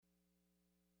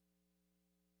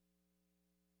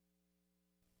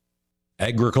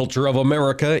Agriculture of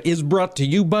America is brought to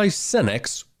you by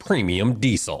StoneX Premium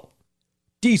Diesel.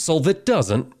 Diesel that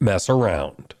doesn't mess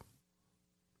around.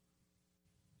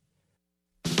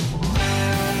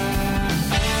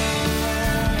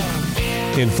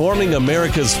 Informing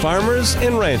America's farmers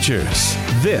and ranchers.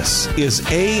 This is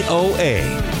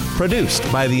AOA, produced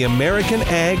by the American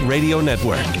Ag Radio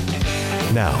Network.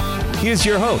 Now, here's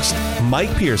your host,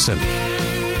 Mike Pearson.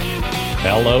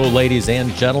 Hello, ladies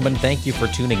and gentlemen. Thank you for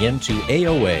tuning in to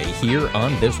AOA here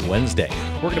on this Wednesday.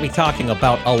 We're going to be talking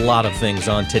about a lot of things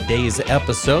on today's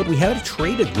episode. We had a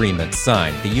trade agreement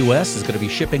signed. The U.S. is going to be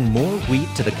shipping more wheat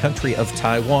to the country of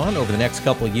Taiwan over the next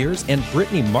couple of years. And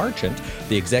Britany Marchant,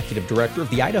 the executive director of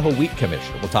the Idaho Wheat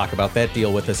Commission, will talk about that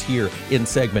deal with us here in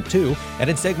segment 2.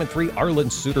 And in segment 3, Arlan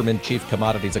Suderman, chief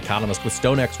commodities economist with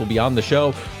StoneX, will be on the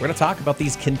show. We're going to talk about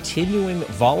these continuing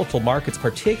volatile markets,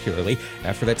 particularly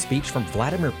after that speech from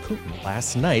Vladimir Putin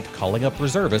last night calling up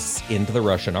reservists into the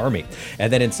Russian army.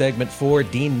 And then in segment 4,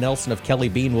 Dean Nelson of Kelley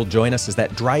Bean will join us as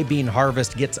that dry bean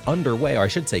harvest gets underway, or I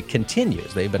should say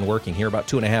continues. They've been working here about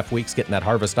 2.5 weeks getting that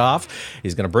harvest off.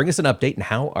 He's going to bring us an update on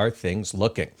how are things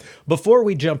looking. Before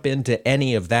we jump into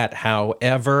any of that,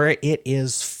 however, it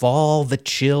is fall. The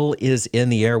chill is in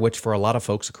the air, which for a lot of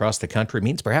folks across the country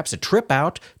means perhaps a trip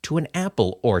out to an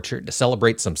apple orchard to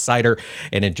celebrate some cider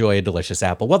and enjoy a delicious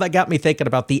apple. Well, that got me thinking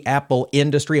about the apple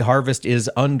industry. Harvest is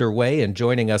underway, and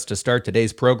joining us to start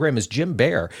today's program is Jim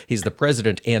Bair. He's the president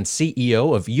and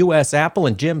CEO of USApple.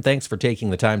 And Jim, thanks for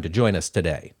taking the time to join us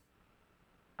today.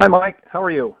 Hi, Mike. How are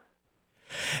you?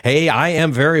 Hey, I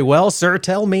am very well, sir.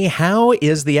 Tell me, how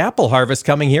is the apple harvest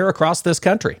coming here across this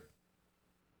country?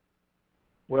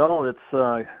 Well, it's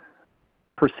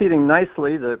proceeding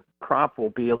nicely. The crop will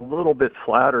be a little bit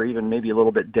flat or even maybe a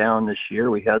little bit down this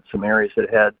year. We had some areas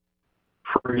that had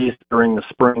freeze during the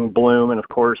spring bloom, and of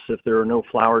course, if there are no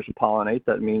flowers to pollinate,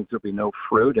 that means there'll be no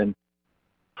fruit. And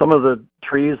some of the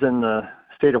trees in the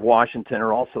state of Washington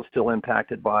are also still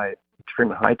impacted by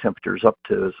extremely high temperatures, up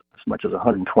to as much as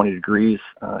 120 degrees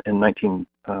in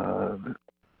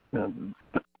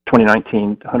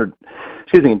 2019,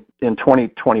 in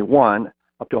 2021,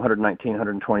 up to 119,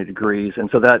 120 degrees. And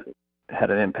so that had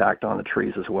an impact on the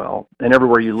trees as well. And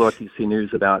everywhere you look, you see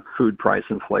news about food price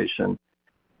inflation.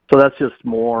 So that's just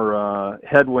more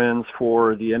headwinds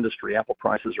for the industry. Apple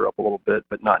prices are up a little bit,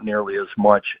 but not nearly as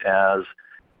much as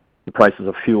the prices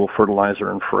of fuel,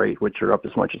 fertilizer, and freight, which are up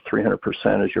as much as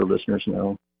 300%, as your listeners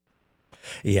know.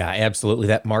 Yeah, absolutely.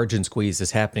 That margin squeeze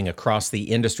is happening across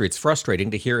the industry. It's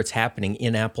frustrating to hear it's happening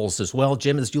in apples as well.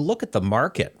 Jim, as you look at the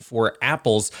market for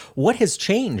apples, what has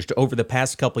changed over the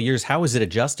past couple of years? How is it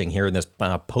adjusting here in this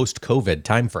post-COVID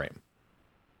timeframe?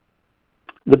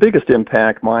 The biggest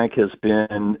impact, Mike, has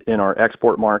been in our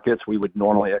export markets. We would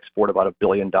normally export about $1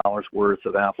 billion worth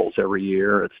of apples every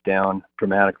year. It's down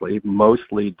dramatically,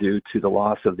 mostly due to the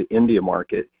loss of the India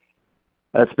market.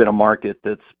 That's been a market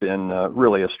that's been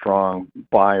really a strong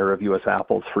buyer of U.S.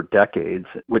 apples for decades,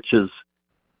 which is,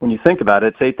 when you think about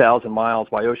it, it's 8,000 miles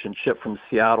by ocean shipped from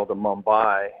Seattle to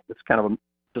Mumbai. It's kind of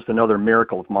just another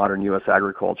miracle of modern U.S.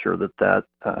 agriculture that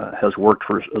has worked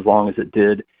for as long as it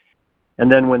did. And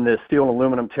then when the steel and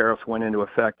aluminum tariffs went into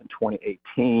effect in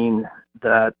 2018,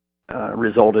 that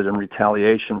resulted in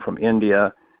retaliation from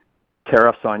India.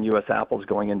 Tariffs on U.S. apples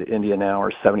going into India now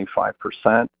are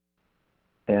 75%.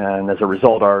 And as a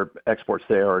result, our exports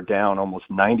there are down almost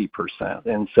 90%.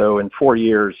 And so in 4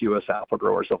 years, U.S. apple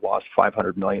growers have lost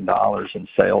 $500 million in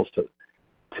sales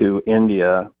to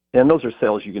India. And those are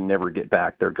sales you can never get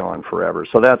back. They're gone forever.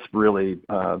 So that's really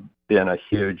been a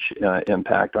huge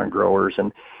impact on growers.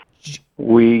 And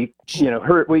we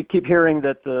keep hearing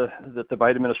that the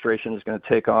Biden administration is going to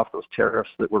take off those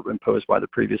tariffs that were imposed by the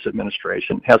previous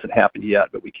administration. It hasn't happened yet,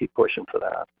 but we keep pushing for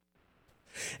that.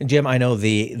 And Jim, I know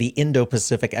the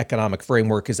Indo-Pacific Economic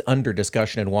Framework is under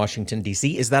discussion in Washington,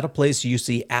 D.C. Is that a place you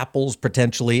see apples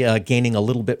potentially gaining a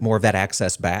little bit more of that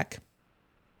access back?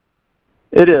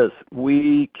 It is.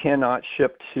 We cannot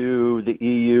ship to the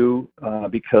EU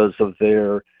because of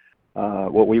their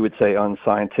what we would say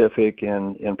unscientific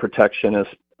and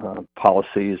protectionist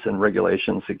policies and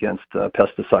regulations against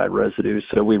pesticide residues.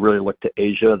 So we really look to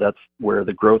Asia. That's where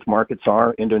the growth markets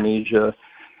are. Indonesia,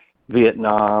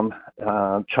 Vietnam,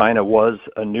 China was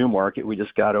a new market. We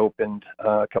just got opened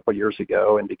a couple of years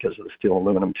ago, and because of the steel and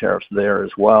aluminum tariffs there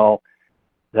as well,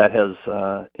 that has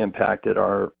impacted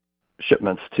our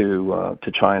shipments to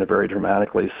China very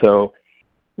dramatically. So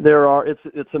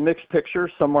it's a mixed picture.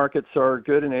 Some markets are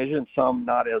good in Asia and some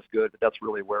not as good, but that's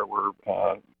really where we're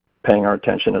paying our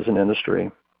attention as an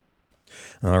industry.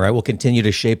 All right, we'll continue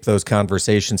to shape those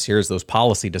conversations here as those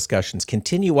policy discussions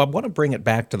continue. I want to bring it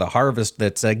back to the harvest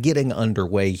that's getting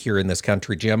underway here in this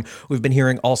country, Jim. We've been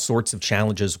hearing all sorts of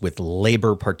challenges with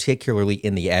labor, particularly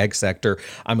in the ag sector.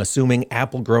 I'm assuming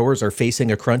apple growers are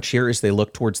facing a crunch here as they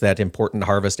look towards that important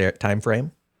harvest time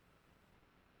frame?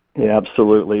 Yeah,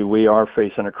 absolutely. We are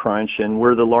facing a crunch, and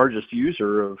we're the largest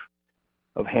user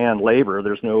of hand labor.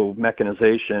 There's no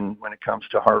mechanization when it comes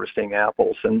to harvesting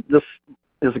apples, and this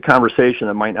is a conversation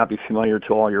that might not be familiar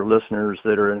to all your listeners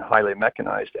that are in highly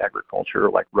mechanized agriculture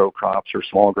like row crops or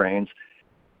small grains.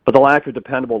 But the lack of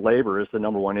dependable labor is the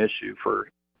number one issue for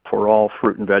all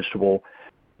fruit and vegetable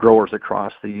growers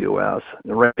across the U.S.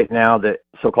 Right now, the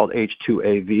so-called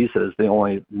H-2A visa is the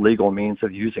only legal means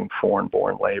of using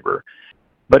foreign-born labor.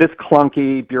 But it's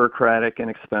clunky, bureaucratic,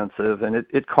 and expensive, and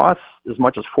it costs as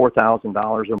much as $4,000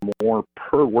 or more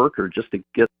per worker just to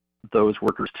get those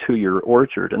workers to your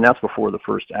orchard, and that's before the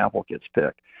first apple gets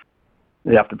picked.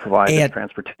 They have to provide the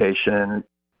transportation.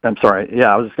 I'm sorry.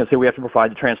 Yeah, I was just going to say we have to provide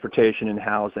the transportation and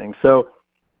housing. So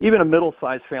even a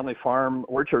middle-sized family farm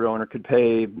orchard owner could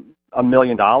pay $1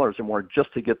 million or more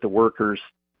just to get the workers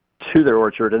to their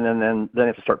orchard, and then they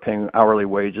have to start paying hourly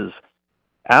wages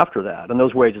after that. And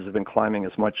those wages have been climbing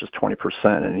as much as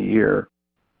 20% in a year.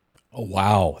 Oh,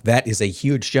 wow. That is a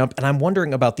huge jump. And I'm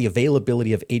wondering about the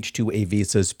availability of H-2A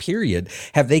visas, period.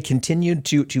 Have they continued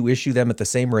to issue them at the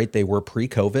same rate they were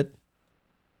pre-COVID?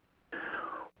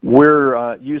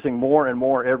 We're using more and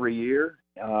more every year.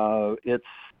 It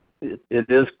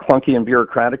is clunky and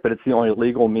bureaucratic, but it's the only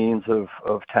legal means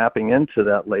of tapping into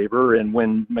that labor. And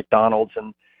when McDonald's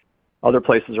and other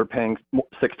places are paying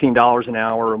 $16 an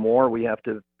hour or more, we have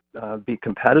to be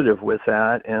competitive with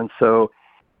that. And so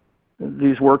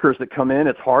these workers that come in,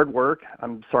 it's hard work.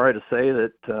 I'm sorry to say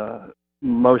that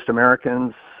most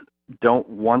Americans don't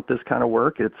want this kind of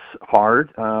work. It's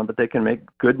hard, but they can make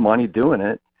good money doing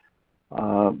it.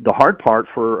 The hard part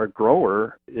for a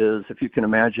grower is, if you can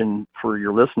imagine for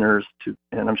your listeners,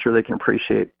 and I'm sure they can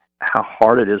appreciate how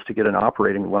hard it is to get an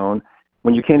operating loan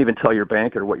when you can't even tell your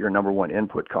banker what your number one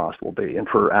input cost will be. And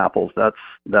for apples, that's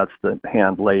the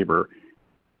hand labor.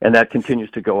 And that continues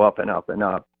to go up and up and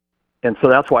up. And so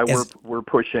that's why we're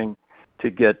pushing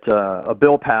to get a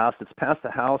bill passed. It's passed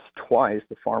the House twice,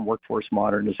 the Farm Workforce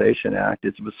Modernization Act.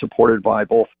 It was supported by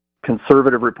both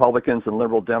conservative Republicans and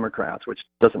liberal Democrats, which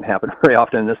doesn't happen very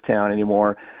often in this town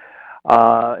anymore.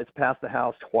 It's passed the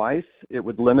House twice. It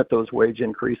would limit those wage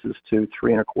increases to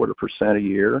 3.25% a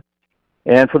year.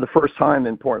 And for the first time,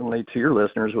 importantly to your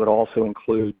listeners, it would also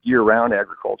include year-round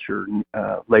agriculture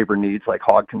labor needs like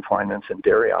hog confinements and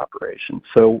dairy operations.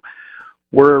 So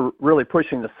we're really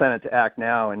pushing the Senate to act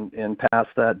now and pass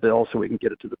that bill so we can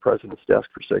get it to the president's desk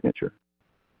for signature.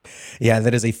 Yeah,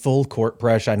 that is a full court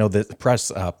press. I know that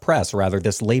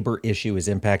this labor issue is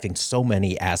impacting so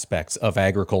many aspects of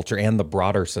agriculture and the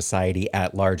broader society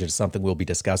at large. It's something we'll be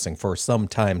discussing for some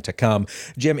time to come.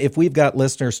 Jim, if we've got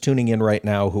listeners tuning in right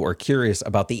now who are curious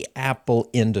about the apple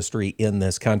industry in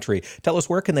this country, tell us,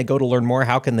 where can they go to learn more?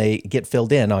 How can they get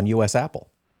filled in on USApple?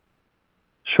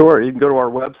 Sure. You can go to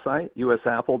our website,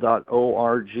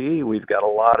 usapple.org. We've got a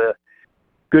lot of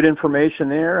good information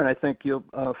there, and I think you'll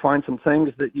find some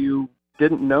things that you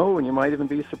didn't know, and you might even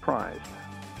be surprised.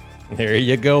 There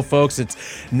you go, folks. It's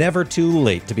never too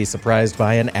late to be surprised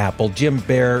by an apple. Jim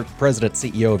Bair, President,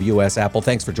 CEO of USApple,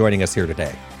 thanks for joining us here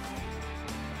today.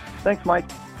 Thanks, Mike.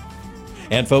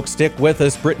 And folks, stick with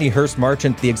us. Britany Hurst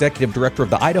Marchant, the Executive Director of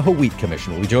the Idaho Wheat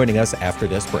Commission, will be joining us after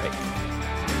this break.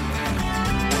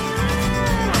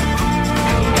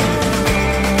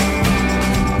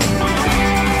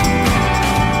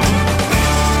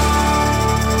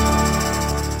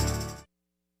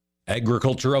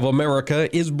 Agriculture of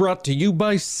America is brought to you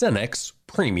by StoneX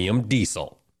Premium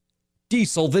Diesel.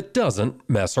 Diesel that doesn't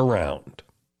mess around.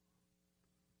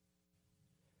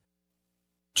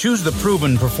 Choose the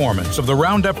proven performance of the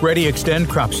Roundup Ready Extend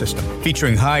crop system,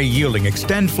 featuring high-yielding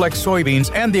Extend Flex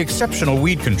soybeans and the exceptional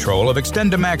weed control of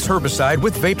XtendiMax herbicide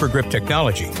with Vapor Grip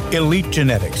technology. Elite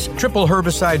genetics, triple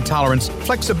herbicide tolerance,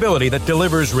 flexibility that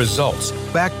delivers results,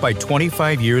 backed by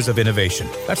 25 years of innovation.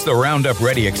 That's the Roundup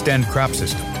Ready Extend crop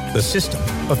system, the system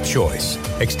of choice.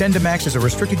 XtendiMax is a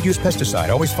restricted-use pesticide.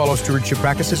 Always follow stewardship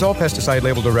practices, all pesticide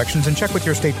label directions, and check with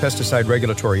your state pesticide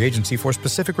regulatory agency for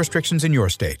specific restrictions in your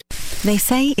state. They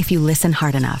say if you listen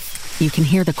hard enough, you can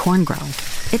hear the corn grow.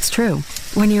 It's true.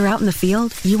 When you're out in the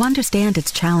field, you understand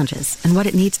its challenges and what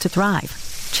it needs to thrive.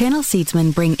 Channel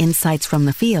seedsmen bring insights from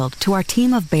the field to our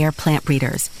team of Bair plant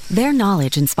breeders. Their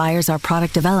knowledge inspires our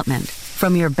product development.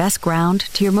 From your best ground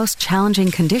to your most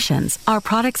challenging conditions, our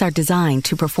products are designed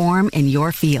to perform in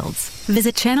your fields.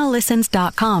 Visit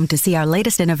channellistens.com to see our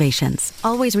latest innovations.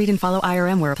 Always read and follow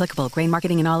IRM where applicable, grain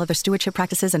marketing and all other stewardship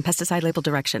practices and pesticide label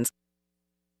directions.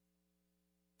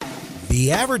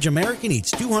 The average American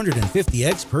eats 250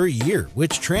 eggs per year,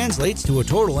 which translates to a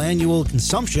total annual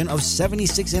consumption of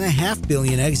 76.5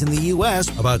 billion eggs in the U.S.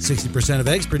 About 60% of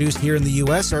eggs produced here in the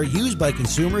U.S. are used by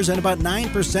consumers, and about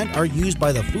 9% are used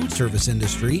by the food service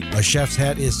industry. A chef's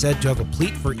hat is said to have a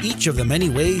pleat for each of the many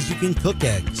ways you can cook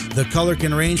eggs. The color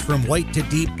can range from white to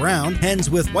deep brown. Hens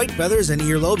with white feathers and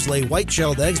earlobes lay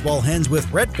white-shelled eggs, while hens with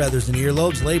red feathers and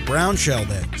earlobes lay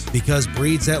brown-shelled eggs. Because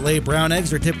breeds that lay brown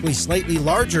eggs are typically slightly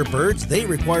larger birds, they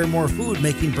require more food,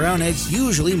 making brown eggs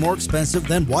usually more expensive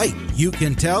than white. You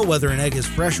can tell whether an egg is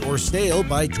fresh or stale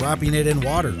by dropping it in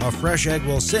water. A fresh egg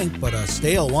will sink, but a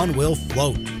stale one will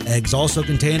float. Eggs also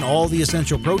contain all the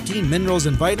essential protein, minerals,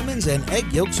 and vitamins, and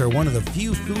egg yolks are one of the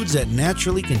few foods that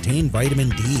naturally contain vitamin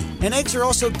D. And eggs are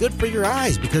also good for your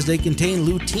eyes because they contain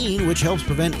lutein, which helps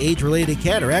prevent age-related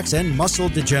cataracts and muscle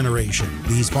degeneration.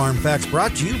 These farm facts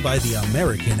brought to you by the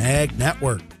American Ag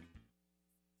Network.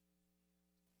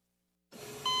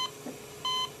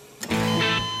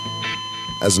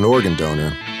 As an organ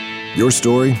donor, your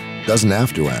story doesn't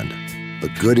have to end. The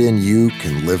good in you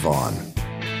can live on.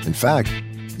 In fact,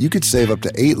 you could save up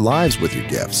to 8 lives with your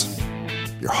gifts.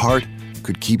 Your heart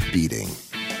could keep beating.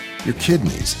 Your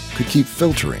kidneys could keep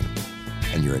filtering.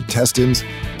 And your intestines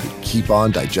could keep on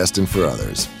digesting for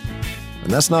others.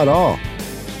 And that's not all.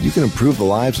 You can improve the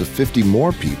lives of 50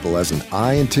 more people as an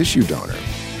eye and tissue donor,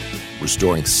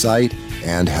 restoring sight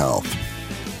and health.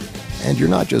 And you're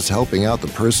not just helping out the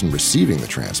person receiving the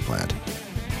transplant.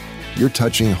 You're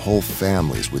touching whole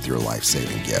families with your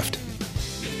life-saving gift.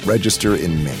 Register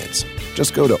in minutes.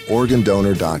 Just go to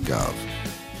organdonor.gov.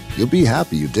 You'll be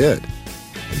happy you did.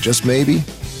 And just maybe,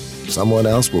 someone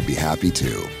else will be happy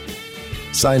too.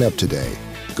 Sign up today.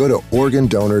 Go to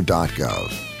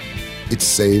organdonor.gov. It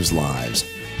saves lives.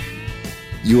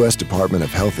 U.S. Department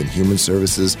of Health and Human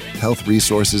Services, Health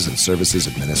Resources and Services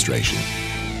Administration.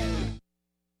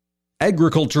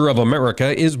 Agriculture of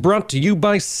America is brought to you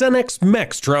by StoneX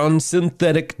Maxtron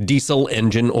synthetic diesel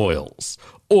engine oils.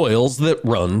 Oils that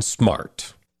run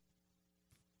smart.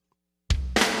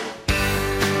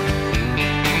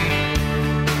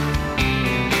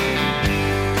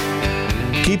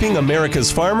 Keeping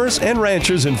America's farmers and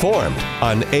ranchers informed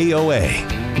on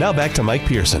AOA. Now back to Mike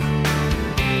Pearson.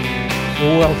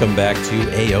 Welcome back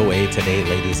to AOA Today,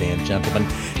 ladies and gentlemen.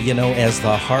 You know, as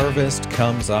the harvest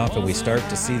comes off and we start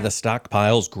to see the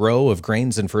stockpiles grow of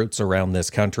grains and fruits around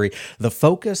this country, the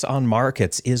focus on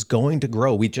markets is going to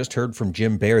grow. We just heard from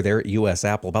Jim Bair there at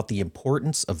USApple about the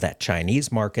importance of that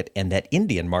Chinese market and that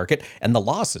Indian market and the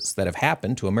losses that have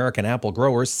happened to American apple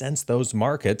growers since those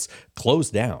markets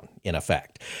closed down, in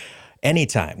effect.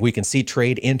 Anytime we can see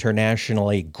trade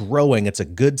internationally growing, it's a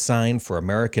good sign for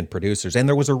American producers. And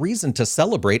there was a reason to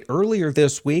celebrate earlier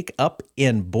this week up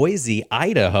in Boise,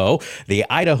 Idaho. The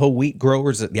Idaho Wheat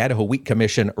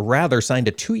Commission signed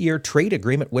a 2-year trade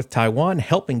agreement with Taiwan,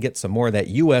 helping get some more of that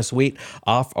U.S. wheat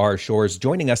off our shores.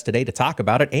 Joining us today to talk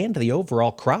about it and the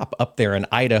overall crop up there in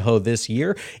Idaho this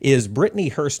year is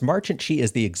Britany Hurst Marchant. She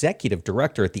is the executive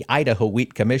director at the Idaho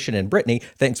Wheat Commission. And Britany,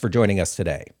 thanks for joining us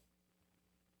today.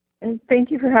 And thank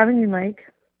you for having me, Mike.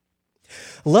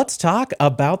 Let's talk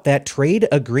about that trade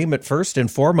agreement first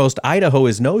and foremost. Idaho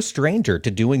is no stranger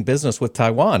to doing business with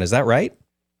Taiwan. Is that right?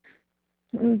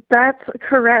 That's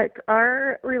correct.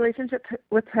 Our relationship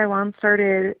with Taiwan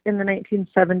started in the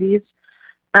 1970s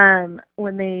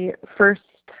when they first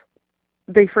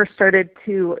started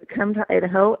to come to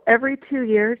Idaho. Every 2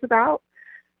 years, about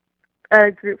a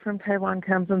group from Taiwan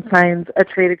comes and signs a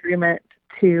trade agreement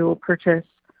to purchase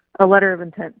a letter of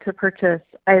intent to purchase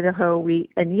Idaho wheat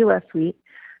and U.S. wheat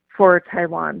for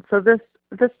Taiwan. So this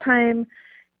time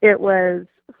it was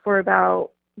for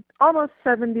about almost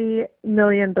 70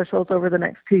 million bushels over the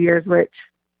next 2 years, which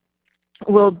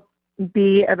will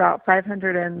be about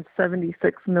 $576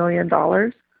 million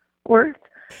worth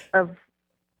of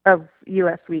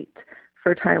U.S. wheat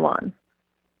for Taiwan.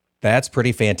 That's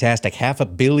pretty fantastic.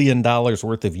 $500 million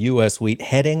worth of U.S. wheat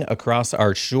heading across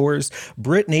our shores.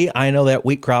 Britany, I know that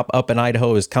wheat crop up in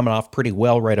Idaho is coming off pretty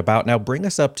well right about now. Bring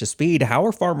us up to speed. How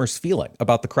are farmers feeling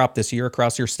about the crop this year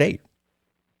across your state?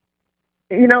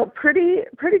 You know, pretty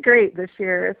great this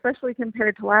year, especially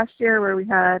compared to last year where we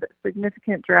had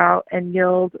significant drought and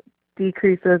yield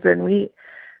decreases in wheat.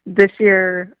 This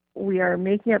year, we are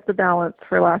making up the balance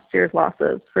for last year's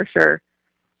losses, for sure.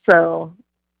 So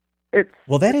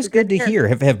well, that is good to hear.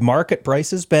 Have market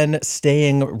prices been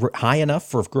staying high enough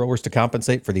for growers to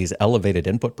compensate for these elevated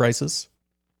input prices?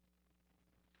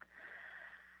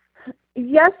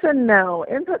 Yes and no.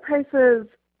 Input prices,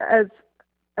 as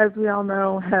we all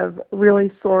know, have really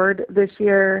soared this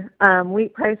year.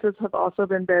 Wheat prices have also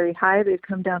been very high. They've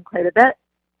come down quite a bit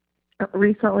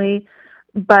recently,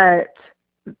 but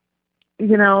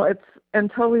it's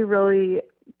until we really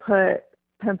put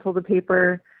pencil to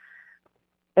paper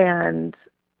and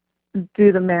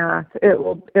do the math, it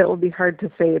will be hard to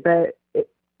say. But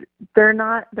they're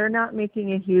not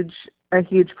making a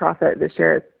huge profit this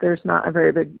year. There's not a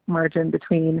very big margin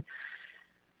between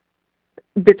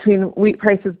wheat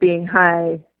prices being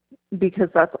high, because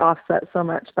that's offset so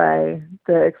much by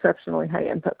the exceptionally high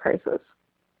input prices.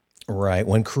 Right.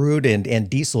 When crude and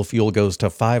diesel fuel goes to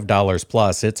 $5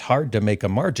 plus, it's hard to make a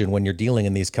margin when you're dealing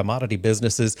in these commodity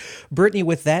businesses. Britany,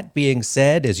 with that being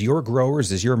said, as your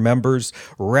growers, as your members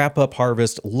wrap up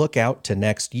harvest, look out to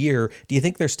next year, do you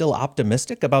think they're still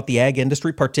optimistic about the ag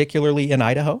industry, particularly in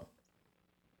Idaho?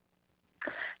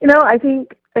 I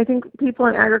think people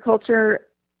in agriculture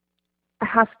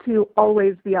have to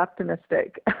always be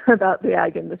optimistic about the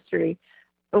ag industry,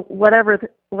 whatever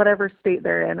state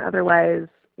they're in. Otherwise,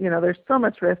 there's so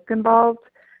much risk involved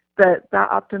that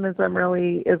optimism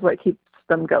really is what keeps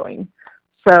them going.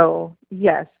 So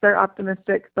yes, they're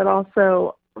optimistic, but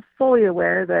also fully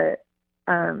aware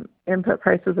that input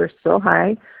prices are still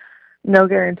high. No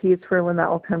guarantees for when that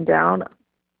will come down.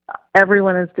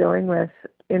 Everyone is dealing with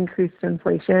increased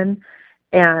inflation,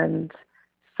 and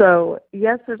so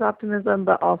yes, there's optimism,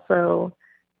 but also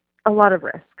a lot of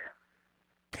risk.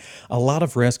 A lot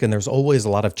of risk, and there's always a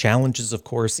lot of challenges, of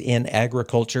course, in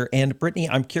agriculture. And Britany,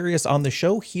 I'm curious, on the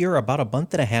show here about a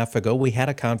month and a half ago, we had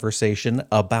a conversation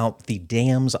about the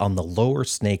dams on the lower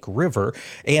Snake River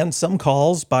and some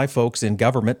calls by folks in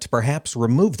government to perhaps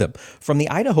remove them. From the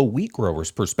Idaho wheat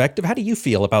growers' perspective, how do you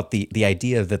feel about the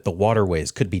idea that the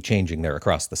waterways could be changing there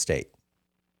across the state?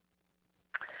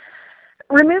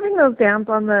 Removing those dams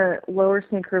on the lower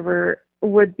Snake River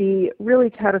would be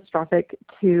really catastrophic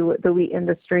to the wheat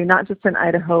industry, not just in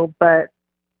Idaho, but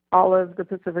all of the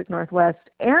Pacific Northwest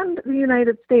and the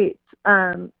United States.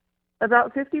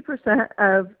 About 50%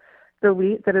 of the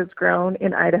wheat that is grown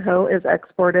in Idaho is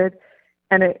exported,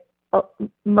 and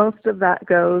most of that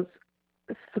goes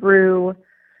through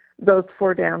those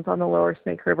 4 dams on the lower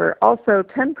Snake River. Also,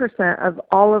 10% of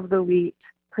all of the wheat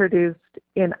produced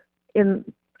in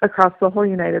across the whole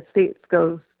United States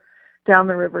goes down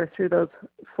the river through those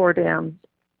 4 dams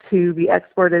to be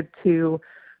exported to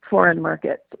foreign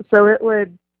markets. So it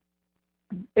would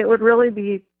really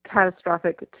be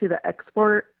catastrophic to the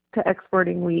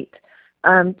exporting wheat,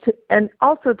 and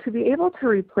also to be able to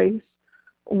replace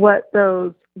what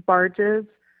those barges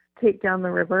take down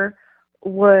the river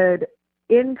would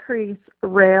increase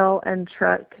rail and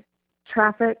truck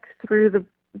traffic through the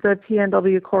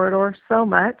PNW corridor so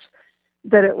much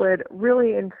that it would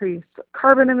really increase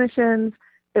carbon emissions.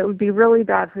 It would be really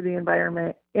bad for the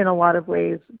environment in a lot of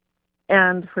ways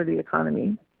and for the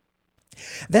economy.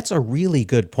 That's a really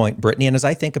good point, Britany. And as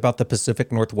I think about the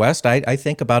Pacific Northwest, I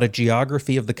think about a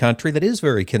geography of the country that is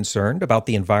very concerned about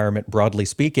the environment, broadly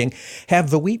speaking. Have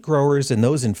the wheat growers and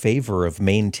those in favor of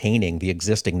maintaining the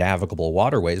existing navigable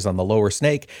waterways on the lower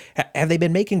Snake, have they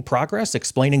been making progress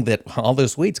explaining that all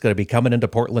this wheat's going to be coming into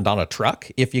Portland on a truck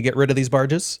if you get rid of these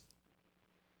barges?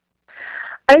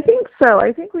 I think so.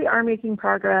 I think we are making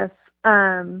progress.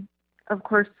 Of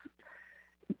course,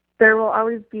 there will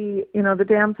always be, the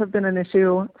dams have been an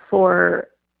issue for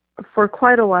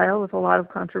quite a while with a lot of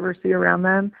controversy around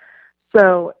them.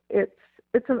 So it's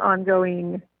an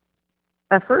ongoing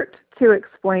effort to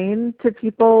explain to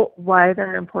people why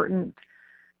they're important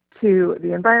to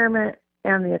the environment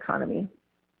and the economy.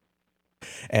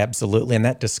 Absolutely. And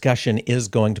that discussion is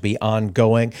going to be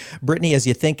ongoing. Britany, as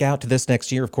you think out to this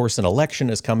next year, of course, an election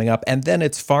is coming up, and then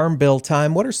it's Farm Bill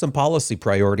time. What are some policy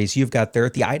priorities you've got there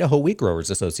at the Idaho Wheat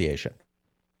Growers Association?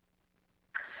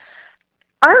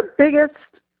 Our biggest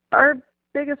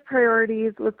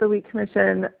priorities with the Wheat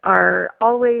Commission are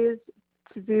always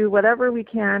to do whatever we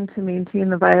can to maintain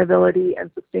the viability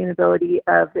and sustainability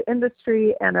of the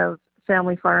industry and of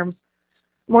family farms.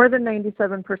 More than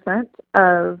 97%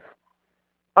 of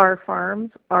our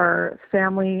farms are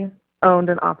family-owned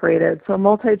and operated, so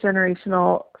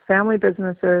multi-generational family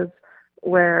businesses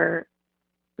where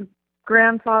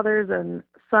grandfathers and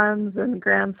sons and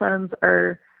grandsons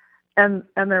and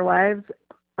their wives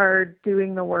are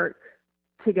doing the work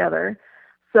together.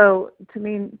 So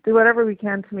do whatever we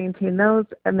can to maintain those,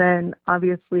 and then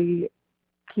obviously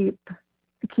keep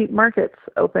keep markets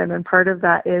open, and part of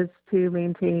that is to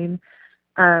maintain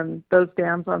those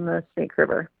dams on the Snake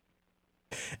River.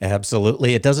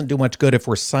 Absolutely. It doesn't do much good if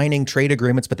we're signing trade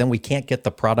agreements, but then we can't get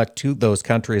the product to those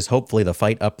countries. Hopefully the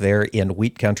fight up there in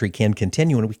wheat country can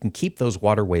continue and we can keep those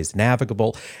waterways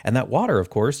navigable. And that water, of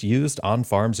course, used on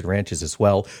farms and ranches as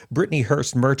well. Britany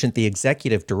Hurst Marchant, the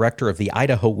executive director of the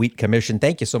Idaho Wheat Commission,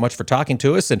 thank you so much for talking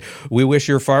to us. And we wish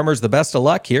your farmers the best of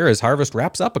luck here as harvest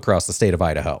wraps up across the state of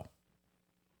Idaho.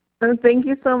 Thank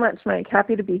you so much, Mike.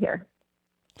 Happy to be here.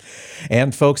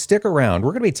 And folks, stick around.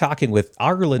 We're going to be talking with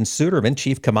Arlan Suderman,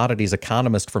 Chief Commodities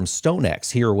Economist from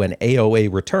StoneX, here when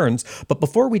AOA returns. But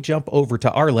before we jump over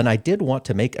to Arlan, I did want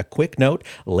to make a quick note.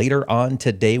 Later on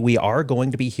today, we are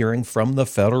going to be hearing from the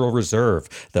Federal Reserve.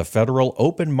 The Federal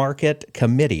Open Market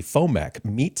Committee, FOMC,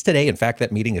 meets today. In fact,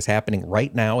 that meeting is happening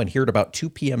right now, and here at about 2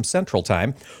 p.m. Central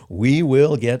Time, we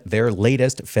will get their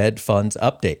latest Fed funds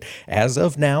update. As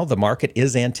of now, the market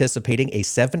is anticipating a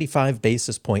 75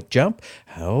 basis point jump.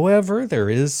 However, there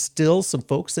is still some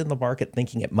folks in the market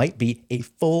thinking it might be a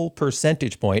full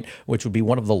percentage point, which would be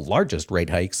one of the largest rate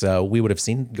hikes we would have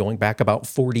seen going back about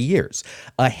 40 years.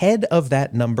 Ahead of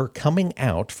that number coming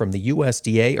out from the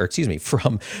USDA, or excuse me,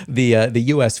 from the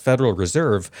U.S. Federal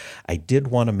Reserve, I did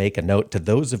want to make a note to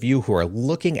those of you who are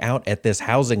looking out at this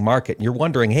housing market and you're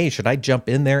wondering, hey, should I jump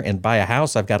in there and buy a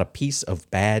house? I've got a piece of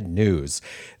bad news.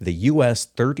 The U.S.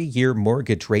 30-year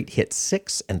mortgage rate hit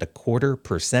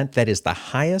 6.25%. That is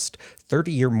the highest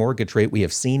 30-year mortgage rate we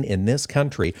have seen in this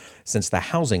country since the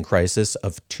housing crisis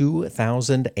of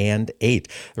 2008.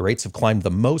 The rates have climbed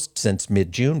the most since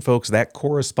mid-June, folks. That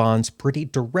corresponds pretty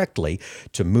directly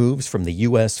to moves from the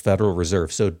U.S. Federal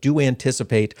Reserve. So do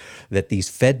anticipate that these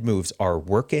Fed moves are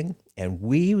working. And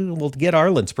we will get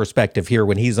Arlan's perspective here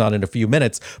when he's on in a few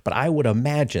minutes. But I would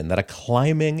imagine that a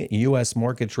climbing U.S.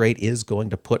 mortgage rate is going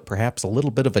to put perhaps a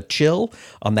little bit of a chill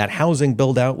on that housing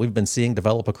build-out we've been seeing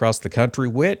develop across the country,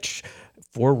 which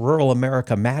for rural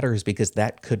America matters because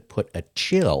that could put a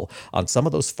chill on some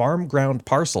of those farm ground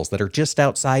parcels that are just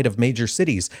outside of major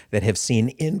cities that have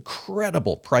seen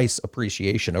incredible price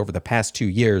appreciation over the past 2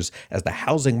 years as the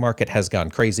housing market has gone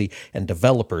crazy and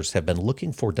developers have been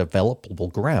looking for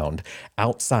developable ground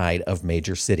outside of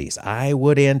major cities. I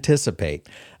would anticipate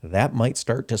that might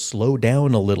start to slow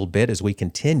down a little bit as we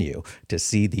continue to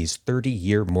see these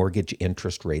 30-year mortgage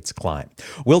interest rates climb.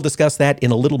 We'll discuss that in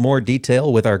a little more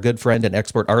detail with our good friend and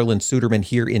expert Arlan Suderman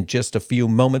here in just a few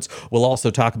moments. We'll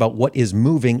also talk about what is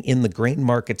moving in the grain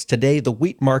markets today. The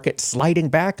wheat market sliding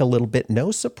back a little bit. No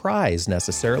surprise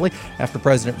necessarily after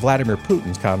President Vladimir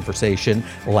Putin's conversation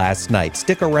last night.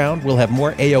 Stick around. We'll have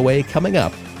more AOA coming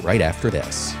up right after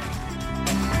this.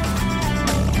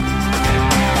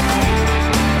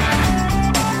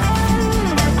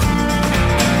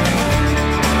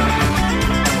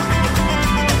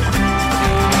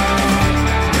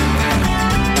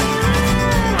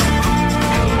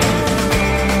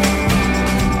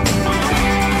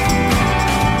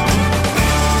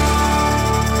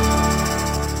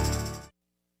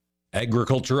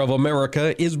 Agriculture of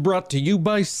America is brought to you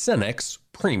by StoneX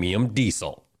Premium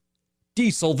Diesel.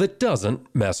 Diesel that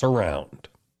doesn't mess around.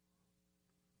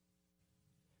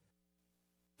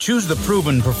 Choose the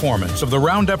proven performance of the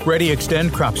Roundup Ready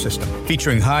Extend crop system,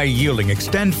 featuring high-yielding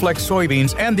Extend Flex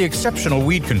soybeans and the exceptional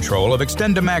weed control of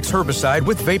XtendiMax herbicide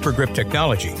with Vapor Grip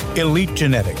technology. Elite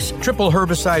genetics, triple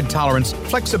herbicide tolerance,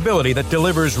 flexibility that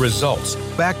delivers results,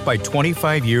 backed by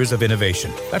 25 years of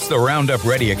innovation. That's the Roundup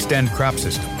Ready Extend crop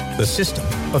system, the system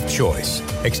of choice.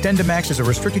 XtendiMax is a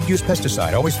restricted-use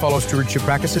pesticide. Always follow stewardship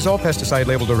practices, all pesticide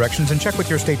label directions, and check with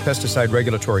your state pesticide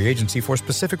regulatory agency for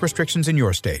specific restrictions in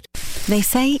your state. They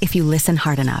say if you listen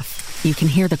hard enough, you can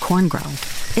hear the corn grow.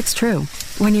 It's true.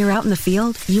 When you're out in the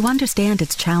field, you understand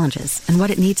its challenges and what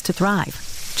it needs to thrive.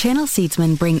 Channel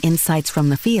Seedsmen bring insights from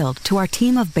the field to our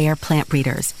team of Bair plant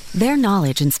breeders. Their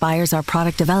knowledge inspires our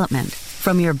product development.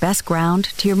 From your best ground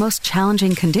to your most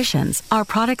challenging conditions, our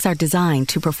products are designed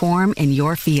to perform in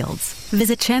your fields.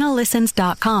 Visit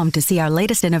channellistens.com to see our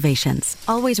latest innovations.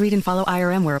 Always read and follow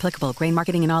IRM where applicable, grain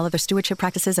marketing and all other stewardship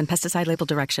practices and pesticide label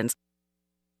directions.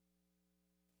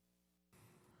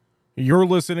 You're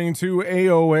listening to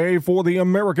AOA for the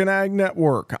American Ag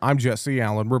Network. I'm Jesse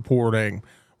Allen reporting.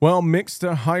 Well, mixed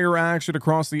to higher action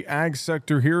across the ag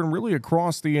sector here and really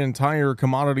across the entire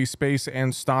commodity space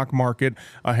and stock market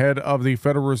ahead of the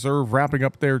Federal Reserve wrapping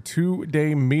up their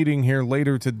two-day meeting here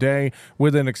later today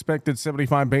with an expected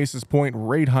 75 basis point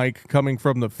rate hike coming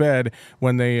from the Fed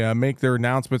when they make their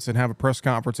announcements and have a press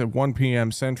conference at 1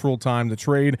 p.m. Central Time. The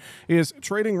trade is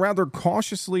trading rather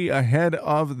cautiously ahead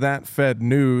of that Fed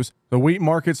news. The wheat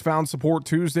markets found support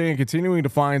Tuesday and continuing to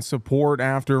find support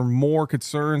after more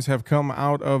concerns have come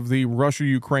out of the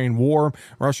Russia-Ukraine war.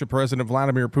 Russia President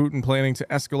Vladimir Putin planning to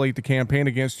escalate the campaign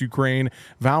against Ukraine,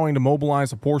 vowing to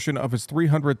mobilize a portion of his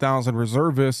 300,000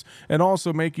 reservists, and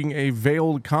also making a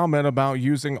veiled comment about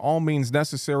using all means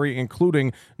necessary,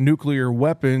 including nuclear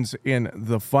weapons, in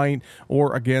the fight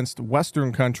or against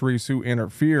Western countries who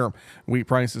interfere. Wheat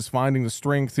prices finding the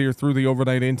strength here through the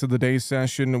overnight into the day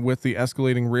session with the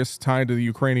escalating risks tied to the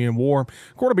Ukrainian war.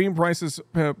 Quarter bean prices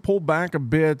pulled back a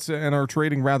bit and are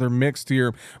trading rather mixed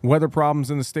here. Weather problems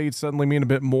in the state suddenly mean a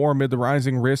bit more amid the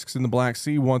rising risks in the Black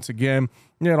Sea once again.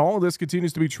 Yet all of this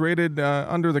continues to be traded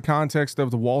under the context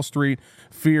of the Wall Street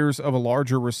fears of a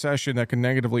larger recession that can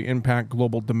negatively impact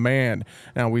global demand.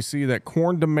 Now, we see that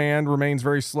corn demand remains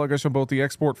very sluggish on both the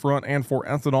export front and for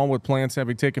ethanol, with plants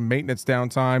having taken maintenance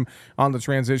downtime on the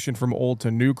transition from old to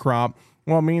new crop.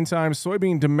 While meantime,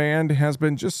 soybean demand has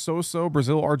been just so-so.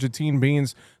 Brazil-Argentine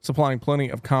beans supplying plenty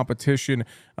of competition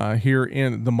here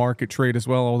in the market trade as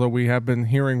well, although we have been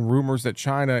hearing rumors that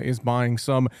China is buying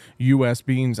some U.S.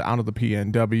 beans out of the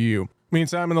PNW.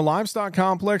 Meantime, in the livestock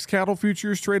complex, cattle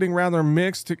futures trading rather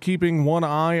mixed, keeping one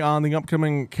eye on the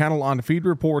upcoming cattle on feed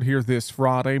report here this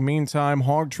Friday. Meantime,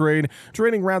 hog trade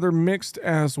trading rather mixed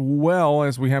as well,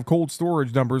 as we have cold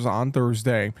storage numbers on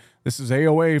Thursday. This is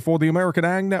AOA for the American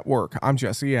Ag Network. I'm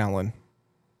Jesse Allen.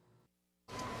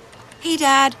 Hey,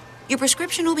 Dad, your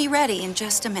prescription will be ready in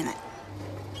just a minute.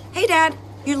 Hey, Dad,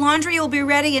 your laundry will be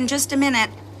ready in just a minute.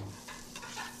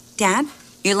 Dad,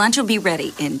 your lunch will be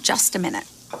ready in just a minute.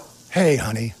 Hey,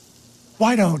 honey,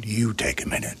 why don't you take a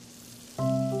minute?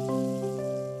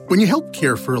 When you help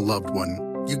care for a loved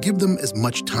one, you give them as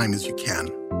much time as you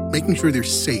can, making sure they're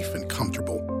safe and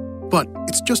comfortable. But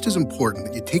it's just as important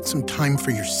that you take some time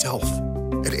for yourself.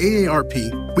 At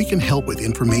AARP, we can help with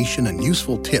information and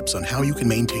useful tips on how you can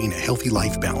maintain a healthy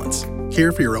life balance,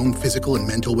 care for your own physical and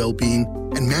mental well-being,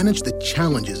 and manage the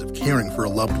challenges of caring for a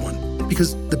loved one.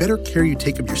 Because the better care you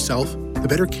take of yourself, the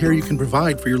better care you can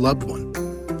provide for your loved one.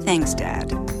 Thanks,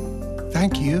 Dad.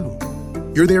 Thank you.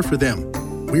 You're there for them.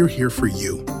 We're here for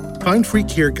you. Find free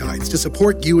care guides to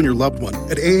support you and your loved one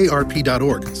at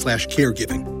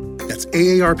aarp.org/caregiving. That's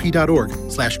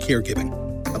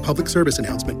aarp.org/caregiving. A public service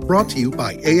announcement brought to you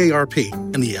by AARP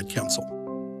and the Ad Council.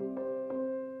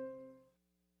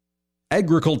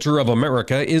 Agriculture of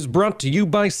America is brought to you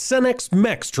by StoneX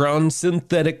Maxtron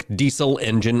synthetic diesel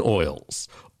engine oils.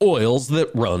 Oils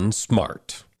that run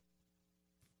smart.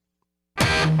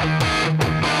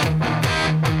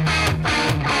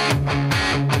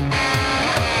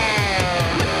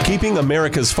 Keeping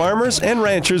America's farmers and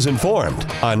ranchers informed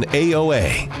on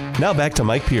AOA. Now back to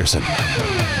Mike Pearson.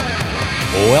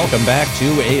 Welcome back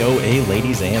to AOA,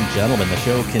 ladies and gentlemen. The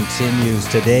show continues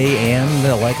today, and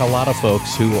like a lot of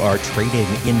folks who are trading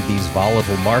in these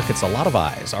volatile markets, a lot of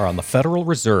eyes are on the Federal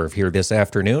Reserve here this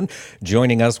afternoon.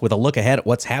 Joining us with a look ahead at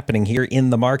what's happening here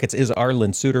in the markets is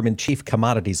Arlan Suderman, Chief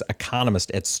Commodities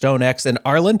Economist at StoneX. And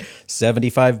Arlan,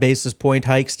 75 basis point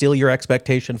hike, still your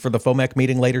expectation for the FOMC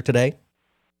meeting later today?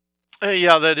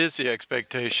 Yeah, that is the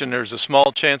expectation. There's a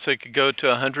small chance it could go to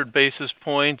 100 basis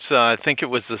points. I think it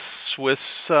was the Swiss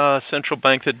central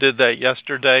bank that did that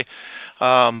yesterday.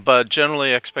 But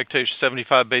generally, expectation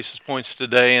 75 basis points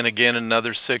today and again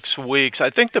another 6 weeks.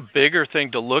 I think the bigger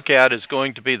thing to look at is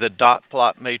going to be the dot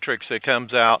plot matrix that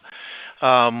comes out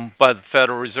by the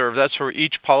Federal Reserve. That's where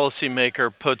each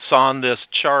policymaker puts on this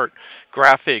chart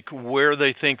graphic where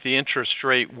they think the interest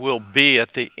rate will be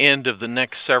at the end of the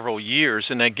next several years,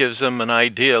 and that gives them an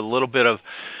idea, a little bit of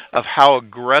how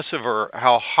aggressive or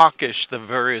how hawkish the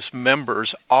various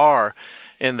members are,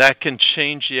 and that can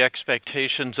change the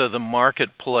expectations of the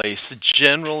marketplace.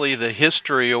 Generally, the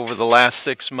history over the last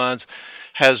 6 months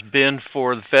has been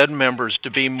for the Fed members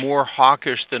to be more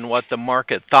hawkish than what the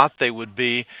market thought they would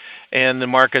be, and the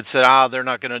market said, they're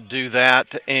not going to do that,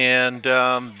 and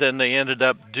then they ended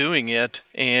up doing it.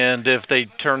 And if they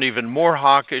turn even more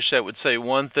hawkish, that would say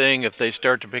one thing. If they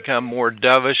start to become more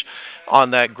dovish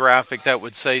on that graphic, that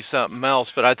would say something else.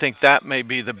 But I think that may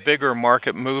be the bigger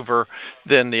market mover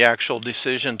than the actual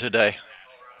decision today.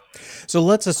 So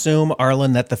let's assume,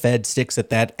 Arlan, that the Fed sticks at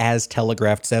that as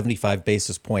telegraphed 75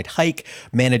 basis point hike.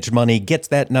 Managed money gets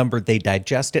that number, they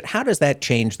digest it. How does that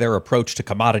change their approach to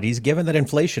commodities, given that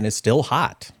inflation is still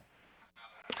hot?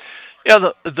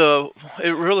 Yeah, it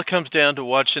really comes down to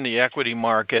watching the equity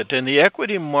market, and the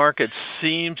equity market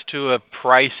seems to have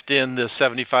priced in the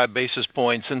 75 basis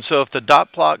points. And so, if the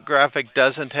dot plot graphic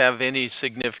doesn't have any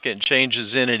significant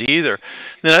changes in it either,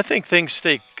 then I think things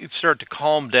start to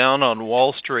calm down on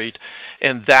Wall Street,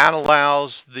 and that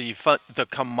allows the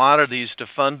commodities to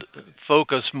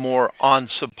focus more on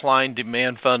supply and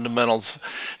demand fundamentals.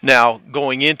 Now,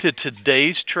 going into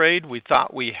today's trade, we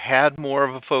thought we had more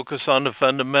of a focus on the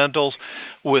fundamentals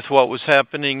with what was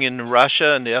happening in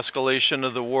Russia and the escalation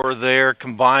of the war there,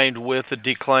 combined with the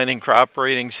declining crop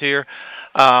ratings here.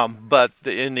 But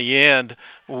in the end,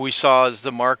 we saw as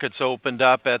the markets opened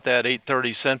up at that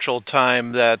 8:30 Central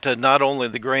Time that not only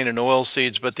the grain and oil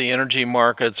seeds, but the energy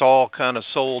markets all kind of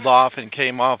sold off and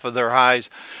came off of their highs.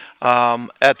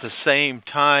 At the same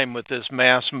time, with this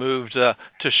mass move to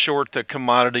short the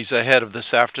commodities ahead of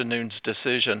this afternoon's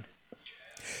decision.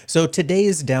 So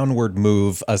today's downward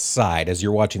move aside, as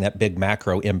you're watching that big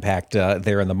macro impact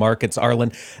there in the markets,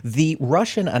 Arlan, the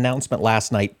Russian announcement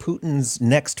last night, Putin's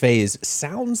next phase,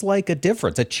 sounds like a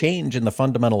difference, a change in the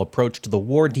fundamental approach to the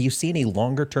war. Do you see any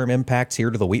longer-term impacts here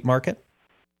to the wheat market?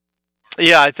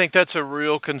 Yeah, I think that's a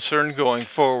real concern going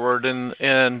forward,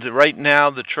 and right now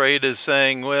the trade is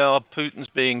saying, well, Putin's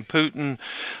being Putin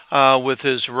with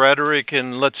his rhetoric,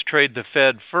 and let's trade the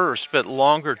Fed first. But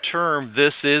longer term,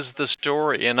 this is the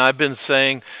story, and I've been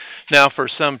saying now for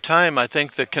some time, I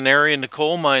think the canary in the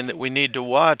coal mine that we need to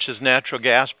watch is natural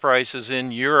gas prices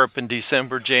in Europe in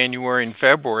December, January, and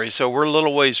February. So we're a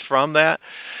little ways from that.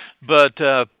 But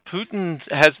Putin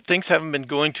things haven't been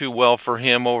going too well for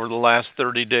him over the last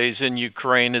 30 days in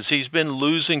Ukraine, as he's been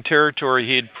losing territory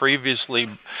he had previously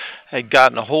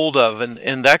gotten a hold of,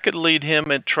 and that could lead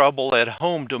him in trouble at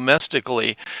home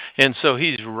domestically. And so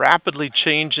he's rapidly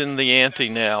changing the ante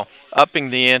now,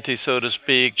 upping the ante, so to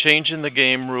speak, changing the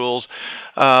game rules,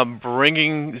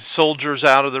 bringing soldiers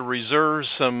out of the reserves,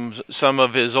 some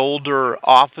of his older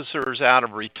officers out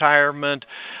of retirement.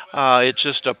 It's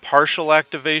just a partial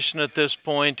activation at this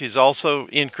point. He's also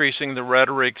increasing the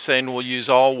rhetoric, saying we'll use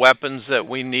all weapons that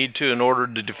we need to in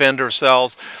order to defend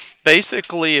ourselves.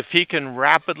 Basically, if he can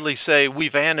rapidly say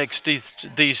we've annexed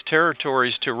these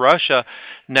territories to Russia,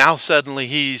 now suddenly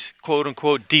he's,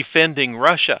 quote-unquote, defending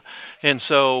Russia. And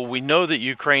so we know that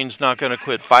Ukraine's not going to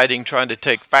quit fighting, trying to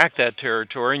take back that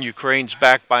territory, and Ukraine's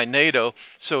backed by NATO.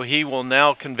 So he will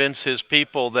now convince his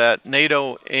people that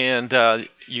NATO and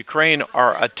Ukraine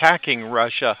are attacking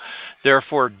Russia,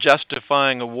 therefore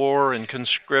justifying a war and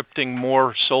conscripting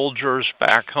more soldiers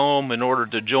back home in order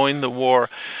to join the war.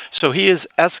 So he is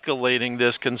escalating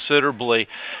this considerably,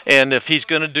 and if he's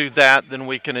going to do that, then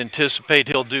we can anticipate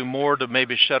he'll do more to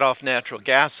maybe shut off natural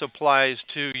gas supplies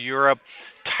to Europe,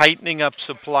 tightening up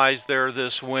supplies there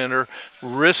this winter,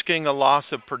 risking a loss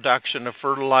of production of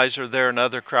fertilizer there and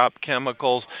other crop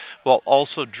chemicals, while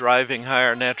also driving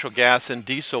higher natural gas and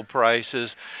diesel prices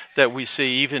that we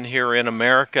see even here in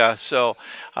America. So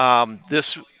this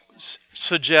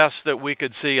suggests that we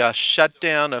could see a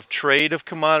shutdown of trade of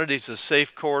commodities. The safe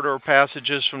corridor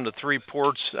passages from the three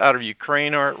ports out of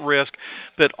Ukraine are at risk,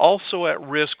 but also at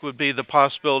risk would be the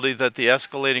possibility that the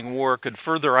escalating war could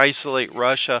further isolate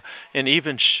Russia and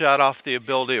even shut off the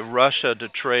ability of Russia to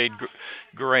trade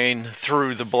grain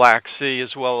through the Black Sea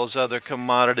as well as other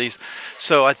commodities.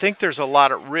 So I think there's a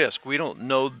lot at risk. We don't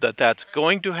know that that's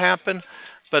going to happen,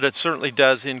 but it certainly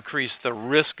does increase the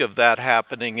risk of that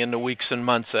happening in the weeks and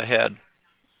months ahead.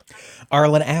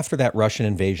 Arlan, after that Russian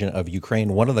invasion of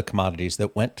Ukraine, one of the commodities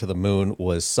that went to the moon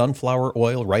was sunflower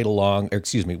oil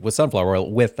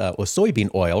with soybean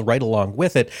oil right along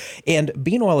with it. And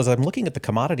bean oil, as I'm looking at the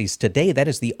commodities today, that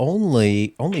is the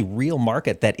only real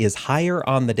market that is higher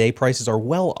on the day. Prices are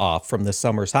well off from the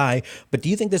summer's high. But do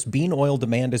you think this bean oil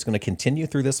demand is going to continue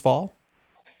through this fall?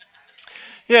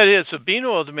 Yeah, it is. The bean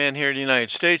oil demand here in the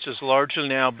United States is largely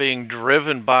now being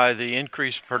driven by the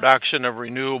increased production of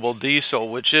renewable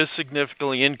diesel, which is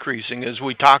significantly increasing. As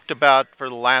we talked about for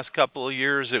the last couple of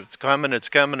years, it's coming.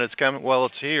 Well,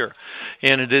 it's here.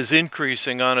 And it is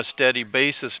increasing on a steady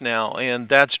basis now, and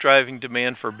that's driving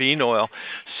demand for bean oil.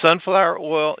 Sunflower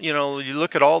oil, you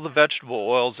look at all the vegetable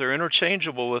oils, they're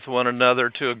interchangeable with one another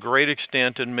to a great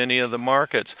extent in many of the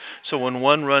markets. So when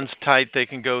one runs tight, they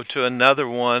can go to another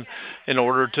one in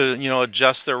order to,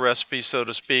 adjust their recipe, so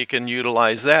to speak, and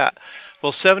utilize that.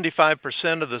 Well,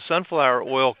 75% of the sunflower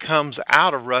oil comes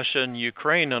out of Russia and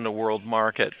Ukraine on the world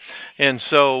market. And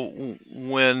so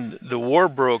when the war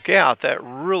broke out, that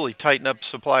really tightened up the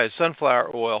supply of sunflower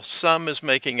oil. Some is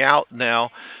making out now,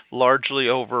 largely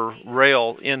over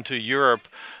rail into Europe,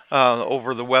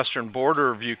 over the western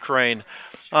border of Ukraine.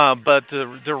 But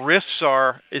the risks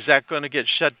are, is that going to get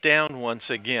shut down once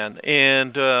again?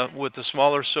 And with the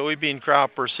smaller soybean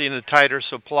crop, we're seeing a tighter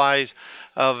supplies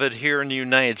of it here in the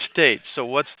United States. So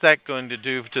what's that going to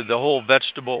do to the whole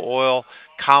vegetable oil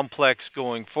complex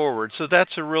going forward? So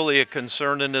that's really a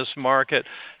concern in this market,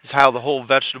 is how the whole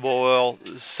vegetable oil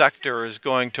sector is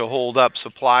going to hold up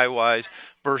supply-wise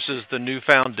versus the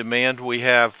newfound demand we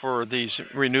have for these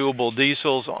renewable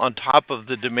diesels on top of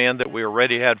the demand that we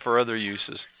already had for other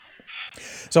uses.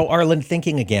 So, Arlan,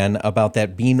 thinking again about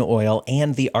that bean oil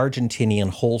and the Argentinian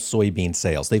whole soybean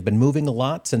sales. They've been moving a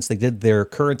lot since they did their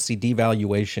currency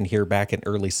devaluation here back in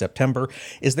early September.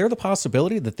 Is there the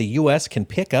possibility that the U.S. can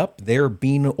pick up their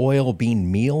bean oil, bean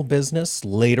meal business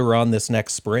later on this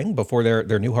next spring before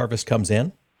their new harvest comes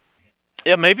in?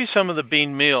 Yeah, maybe some of the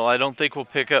bean meal. I don't think we'll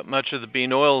pick up much of the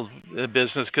bean oil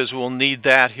business because we'll need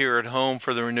that here at home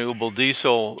for the renewable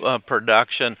diesel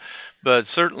production. But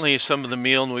certainly some of the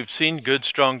meal, and we've seen good,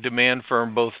 strong demand for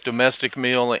both domestic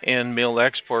meal and meal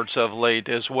exports of late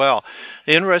as well.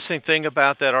 The interesting thing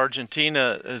about that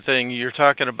Argentina thing, you're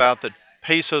talking about the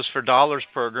pesos for dollars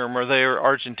program, or they are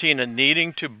Argentina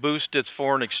needing to boost its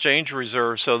foreign exchange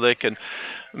reserve so they can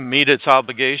meet its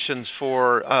obligations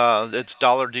for its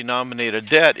dollar-denominated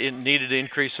debt. It needed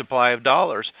increased supply of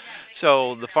dollars.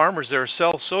 So the farmers there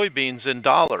sell soybeans in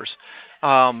dollars.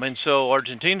 And so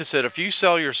Argentina said, if you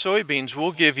sell your soybeans,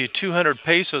 we'll give you 200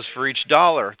 pesos for each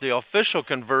dollar. The official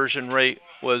conversion rate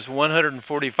was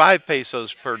 145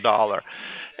 pesos per dollar.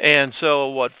 And so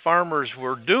what farmers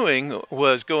were doing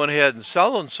was going ahead and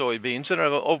selling soybeans, and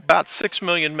about 6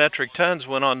 million metric tons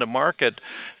went on the market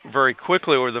very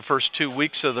quickly over the first 2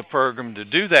 weeks of the program to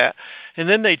do that. And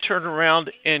then they turned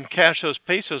around and cashed those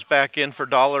pesos back in for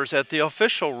dollars at the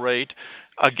official rate,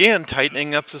 again,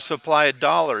 tightening up the supply of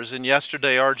dollars. And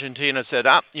yesterday, Argentina said,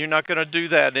 you're not going to do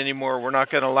that anymore. We're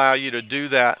not going to allow you to do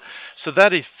that. So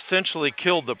that essentially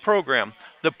killed the program.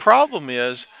 The problem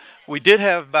is we did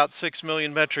have about 6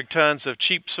 million metric tons of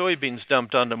cheap soybeans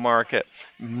dumped on the market.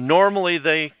 Normally,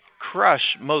 they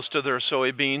crush most of their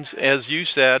soybeans, as you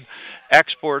said,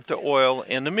 export the oil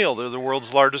and the meal. They're the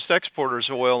world's largest exporters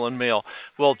of oil and meal.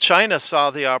 Well, China saw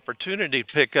the opportunity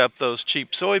to pick up those cheap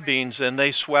soybeans, and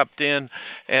they swept in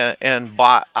and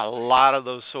bought a lot of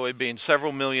those soybeans,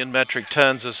 several million metric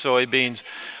tons of soybeans,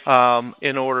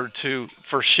 in order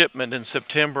for shipment in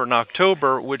September and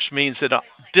October, which means it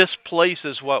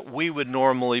displaces what we would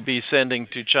normally be sending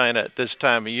to China at this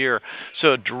time of year.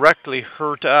 So it directly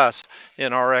hurt us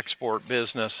in our export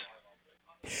business.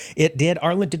 It did.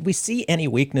 Arlan, did we see any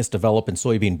weakness develop in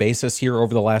soybean basis here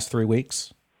over the last 3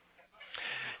 weeks?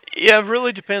 Yeah, it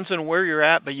really depends on where you're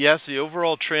at, but yes, the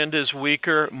overall trend is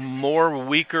weaker,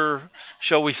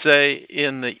 shall we say,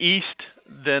 in the east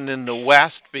than in the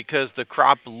west, because the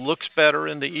crop looks better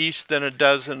in the east than it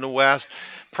does in the west.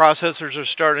 Processors are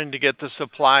starting to get the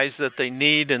supplies that they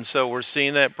need, and so we're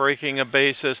seeing that breaking a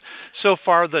basis. So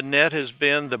far, the net has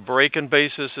been, the break-in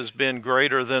basis has been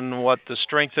greater than what the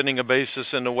strengthening a basis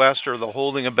in the west or the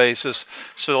holding a basis.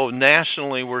 So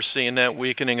nationally, we're seeing that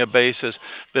weakening a basis,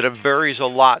 but it varies a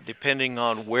lot depending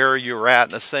on where you're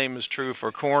at, and the same is true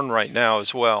for corn right now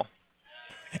as well.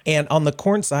 And on the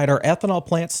corn side, are ethanol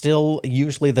plants still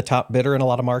usually the top bidder in a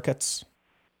lot of markets?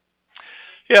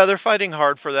 Yeah, they're fighting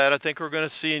hard for that. I think we're going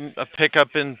to see a pickup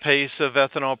in pace of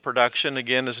ethanol production,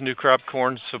 again, as new crop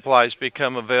corn supplies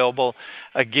become available.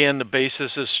 Again, the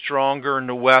basis is stronger in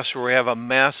the west, where we have a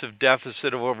massive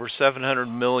deficit of over 700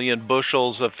 million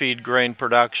bushels of feed grain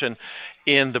production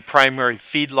in the primary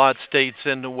feedlot states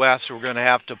in the west. We're going to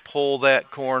have to pull that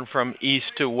corn from east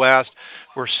to west.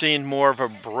 We're seeing more of a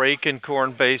break in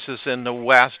corn basis in the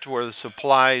west, where the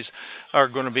supplies are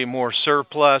going to be more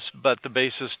surplus, but the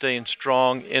basis staying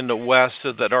strong in the west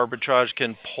so that arbitrage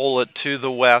can pull it to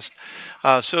the west.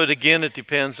 So it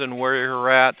depends on where you're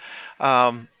at.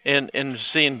 And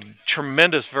seeing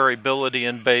tremendous variability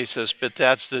in basis, but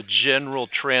that's the general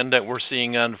trend that we're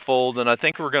seeing unfold, and I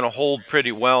think we're going to hold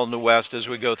pretty well in the West as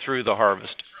we go through the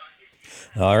harvest.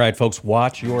 All right, folks,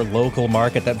 watch your local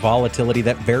market. That volatility,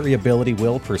 that variability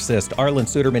will persist. Arlan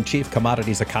Suderman, Chief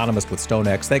Commodities Economist with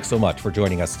StoneX, thanks so much for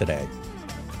joining us today.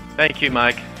 Thank you,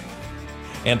 Mike.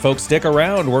 And folks, stick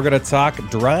around. We're going to talk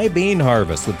dry bean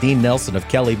harvest with Dean Nelson of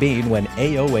Kelley Bean when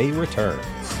AOA returns.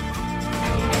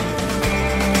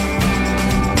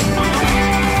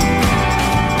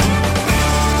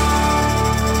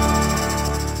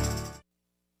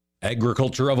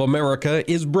 Agriculture of America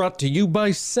is brought to you by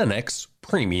StoneX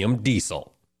Premium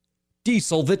Diesel.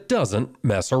 Diesel that doesn't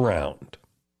mess around.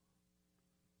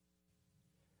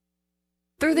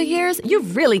 Through the years,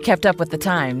 you've really kept up with the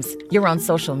times. You're on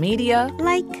social media.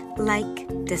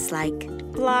 Like, dislike.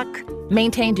 block.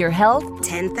 Maintained your health.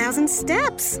 10,000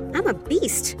 steps. I'm a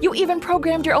beast. You even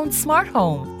programmed your own smart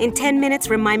home. In 10 minutes,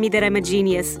 remind me that I'm a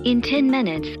genius. In 10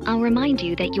 minutes, I'll remind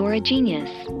you that you're a genius.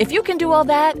 If you can do all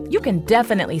that, you can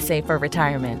definitely save for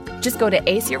retirement. Just go to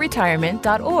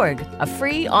aceyourretirement.org, a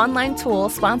free online tool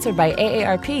sponsored by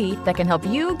AARP that can help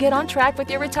you get on track with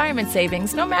your retirement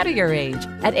savings no matter your age.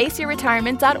 At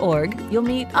aceyourretirement.org, you'll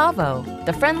meet Avo,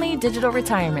 the friendly digital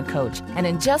retirement coach, and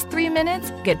in just 3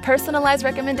 minutes, get personalized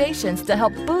recommendations to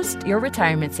help boost your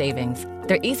retirement savings.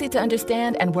 They're easy to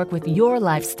understand and work with your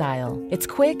lifestyle. It's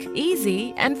quick,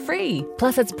 easy, and free.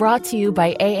 Plus, it's brought to you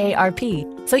by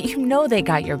AARP, so you know they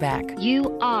got your back.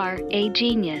 You are a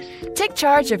genius. Take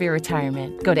charge of your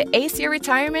retirement. Go to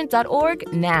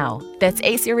aceyourretirement.org now. That's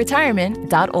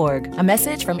aceyourretirement.org. A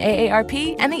message from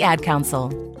AARP and the Ad Council.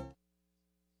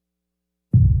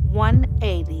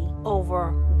 180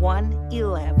 over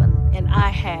 111, and I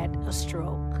had a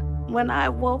stroke. When I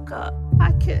woke up,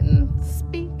 I couldn't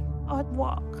speak or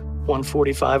walk.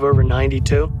 145 over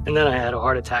 92, and then I had a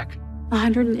heart attack.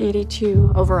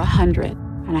 182 over 100,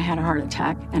 and I had a heart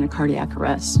attack and a cardiac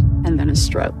arrest, and then a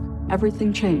stroke.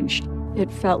 Everything changed.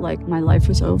 It felt like my life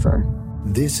was over.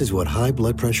 This is what high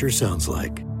blood pressure sounds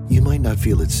like. You might not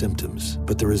feel its symptoms,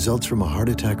 but the results from a heart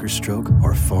attack or stroke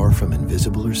are far from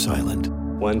invisible or silent.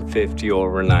 150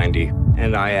 over 90,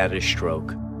 and I had a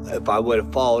stroke. If I would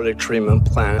have followed a treatment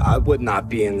plan, I would not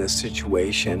be in this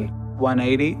situation.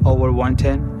 180 over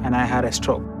 110, and I had a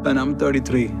stroke. And I'm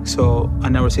 33, so I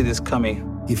never see this coming.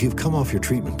 If you've come off your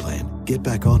treatment plan, get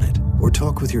back on it, or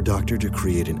talk with your doctor to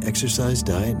create an exercise,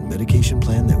 diet, and medication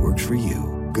plan that works for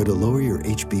you. Go to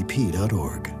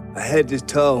loweryourhbp.org. Head to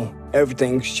toe,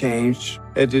 everything's changed.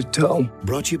 Head to toe.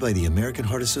 Brought to you by the American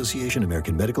Heart Association,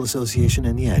 American Medical Association,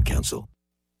 and the Ad Council.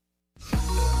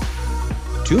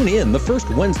 Tune in the first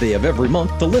Wednesday of every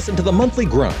month to listen to the Monthly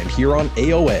Grind here on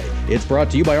AOA. It's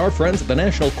brought to you by our friends at the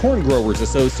National Corn Growers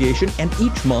Association, and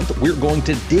each month we're going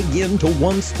to dig into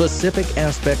one specific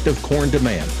aspect of corn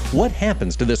demand. What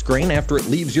happens to this grain after it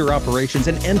leaves your operations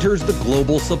and enters the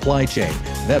global supply chain?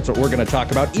 That's what we're going to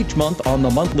talk about each month on the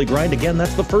Monthly Grind. Again,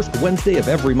 that's the first Wednesday of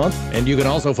every month, and you can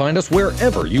also find us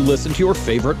wherever you listen to your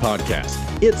favorite podcast.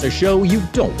 It's a show you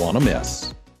don't want to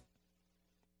miss.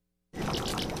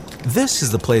 This is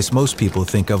the place most people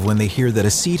think of when they hear that a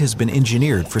seed has been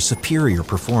engineered for superior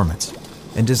performance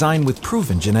and designed with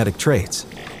proven genetic traits.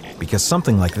 Because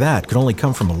something like that could only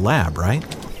come from a lab, right?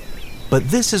 But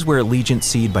this is where Allegiant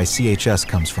Seed by CHS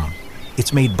comes from.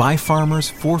 It's made by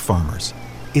farmers for farmers.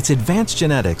 Its advanced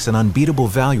genetics and unbeatable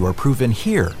value are proven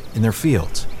here in their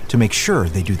fields to make sure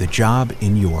they do the job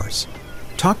in yours.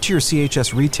 Talk to your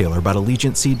CHS retailer about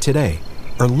Allegiant Seed today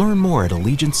or learn more at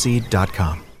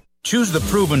AllegiantSeed.com. Choose the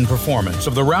proven performance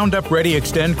of the Roundup Ready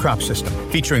Extend crop system,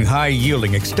 featuring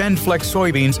high-yielding Extend Flex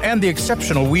soybeans and the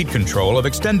exceptional weed control of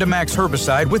XtendiMax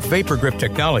herbicide with Vapor Grip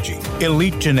technology.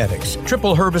 Elite genetics,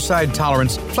 triple herbicide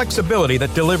tolerance, flexibility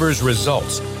that delivers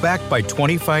results, backed by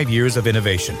 25 years of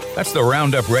innovation. That's the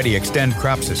Roundup Ready Extend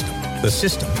crop system, the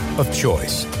system of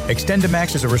choice.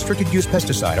 XtendiMax is a restricted-use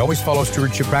pesticide. Always follow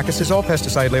stewardship practices, all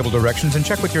pesticide label directions, and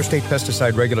check with your state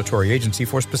pesticide regulatory agency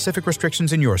for specific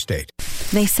restrictions in your state.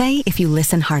 They say if you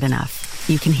listen hard enough,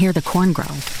 you can hear the corn grow.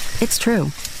 It's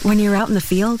true. When you're out in the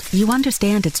field, you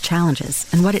understand its challenges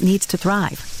and what it needs to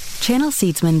thrive. Channel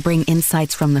Seedsmen bring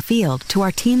insights from the field to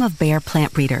our team of Bair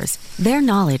plant breeders. Their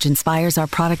knowledge inspires our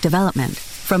product development.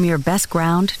 From your best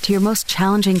ground to your most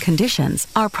challenging conditions,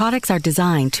 our products are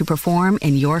designed to perform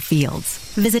in your fields.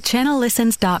 Visit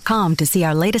channellistens.com to see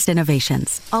our latest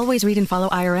innovations. Always read and follow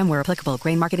IRM where applicable,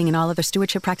 grain marketing and all other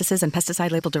stewardship practices and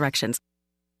pesticide label directions.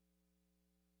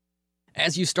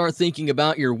 As you start thinking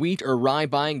about your wheat or rye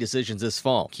buying decisions this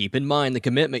fall, keep in mind the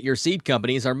commitment your seed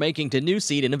companies are making to new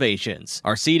seed innovations.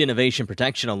 Our Seed Innovation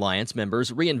Protection Alliance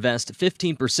members reinvest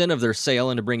 15% of their sale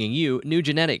into bringing you new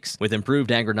genetics with improved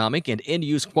agronomic and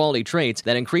end-use quality traits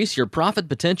that increase your profit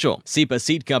potential. SEPA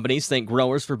seed companies thank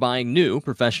growers for buying new,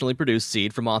 professionally produced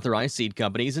seed from authorized seed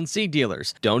companies and seed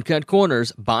dealers. Don't cut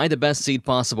corners. Buy the best seed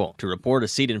possible. To report a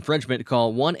seed infringement,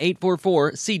 call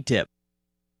 1-844-SEED-TIP.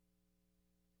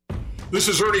 This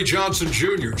is Ernie Johnson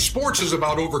Jr. Sports is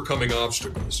about overcoming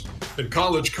obstacles, and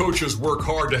college coaches work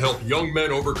hard to help young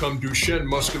men overcome Duchenne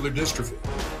muscular dystrophy.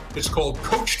 It's called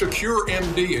Coach to Cure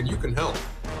MD, and you can help.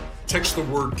 Text the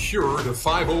word CURE to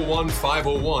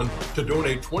 501-501 to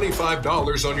donate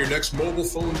 $25 on your next mobile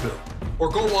phone bill, or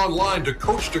go online to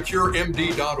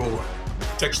coachtocuremd.org.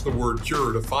 Text the word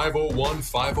CURE to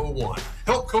 501-501.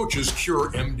 Help coaches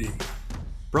cure MD.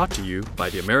 Brought to you by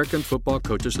the American Football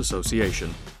Coaches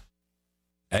Association.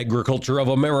 Agriculture of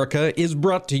America is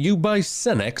brought to you by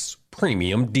StoneX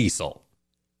Premium Diesel.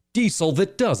 diesel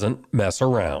that doesn't mess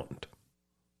around.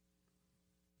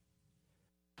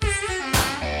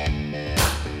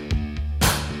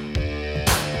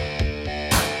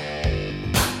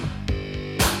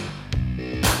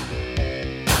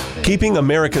 Keeping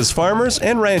America's farmers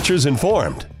and ranchers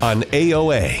informed on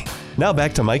AOA. Now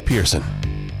back to Mike Pearson.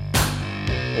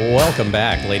 Welcome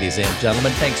back, ladies and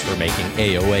gentlemen. Thanks for making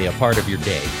AOA a part of your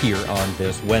day here on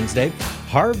this Wednesday.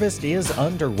 Harvest is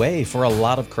underway for a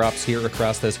lot of crops here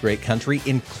across this great country,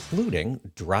 including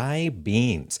dry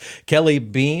beans. Kelley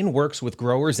Bean works with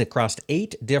growers across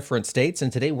 8 different states,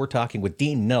 and today we're talking with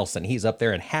Dean Nelson. He's up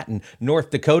there in Hatton,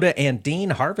 North Dakota. And Dean,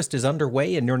 harvest is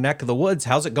underway in your neck of the woods.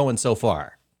 How's it going so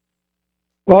far?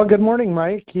 Well, good morning,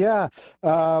 Mike. Yeah,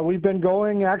 we've been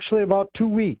going actually about 2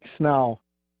 weeks now.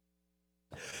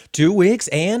 2 weeks,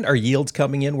 and are yields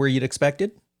coming in where you'd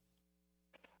expected?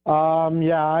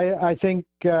 Yeah, I think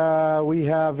we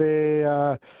have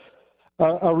a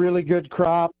really good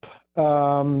crop.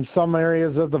 Some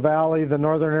areas of the valley, the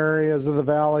northern areas of the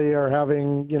valley, are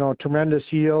having tremendous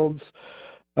yields.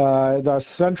 The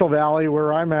Central Valley,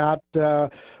 where I'm at,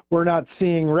 we're not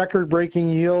seeing record-breaking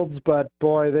yields, but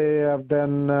boy, they have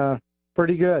been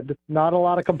pretty good. Not a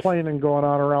lot of complaining going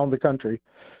on around the country.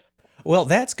 Well,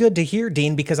 that's good to hear,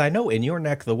 Dean, because I know in your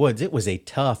neck of the woods, it was a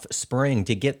tough spring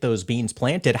to get those beans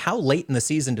planted. How late in the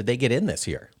season did they get in this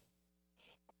year?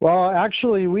 Well,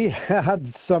 actually, we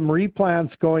had some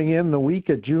replants going in the week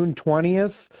of June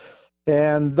 20th,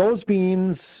 and those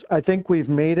beans, I think we've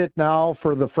made it now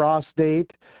for the frost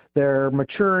date. They're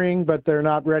maturing, but they're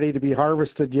not ready to be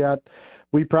harvested yet.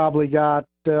 We probably got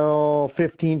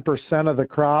 15% of the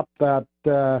crop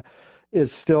that is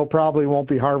still probably won't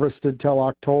be harvested till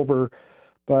October.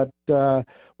 But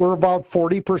we're about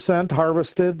 40%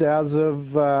 harvested as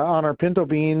of on our pinto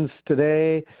beans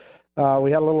today.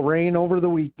 We had a little rain over the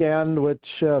weekend, which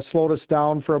slowed us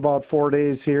down for about 4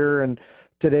 days here. And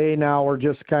today now we're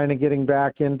just kind of getting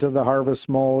back into the harvest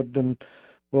mode, and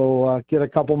we'll get a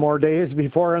couple more days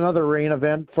before another rain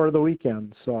event for the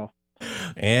weekend. So.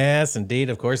 Yes, indeed.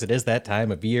 Of course, it is that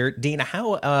time of year. Dean,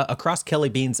 how across Kelley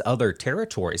Bean's other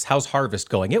territories, how's harvest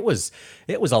going? It was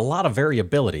a lot of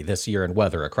variability this year in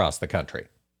weather across the country.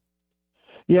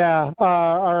 Yeah,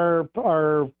 our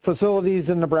facilities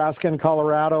in Nebraska and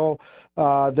Colorado,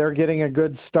 they're getting a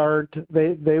good start.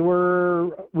 They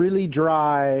were really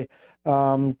dry,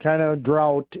 kind of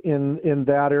drought in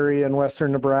that area in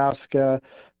western Nebraska,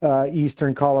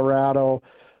 eastern Colorado.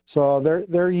 So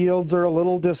their yields are a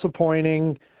little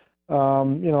disappointing.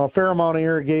 A fair amount of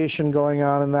irrigation going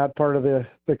on in that part of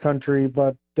the country,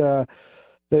 but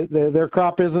their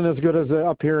crop isn't as good as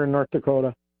up here in North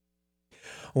Dakota.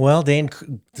 Well, Dane,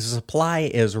 the supply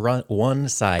is one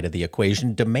side of the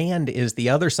equation. Demand is the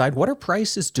other side. What are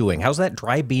prices doing? How's that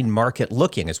dry bean market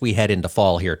looking as we head into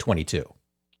fall here, 22?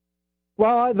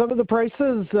 Well, the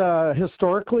prices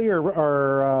historically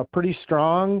are pretty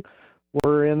strong.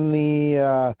 We're in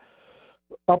the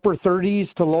upper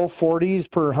 30s to low 40s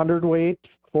per hundredweight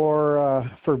for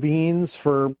beans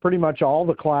for pretty much all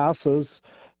the classes.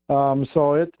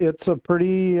 So it's a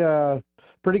pretty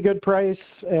good price,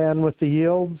 and with the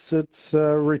yields, it's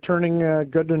returning a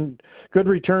good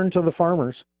return to the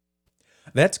farmers.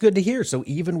 That's good to hear. So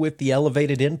even with the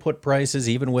elevated input prices,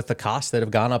 even with the costs that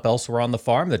have gone up elsewhere on the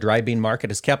farm, the dry bean market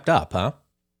has kept up, huh?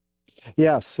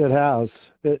 Yes, it has.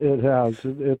 It has.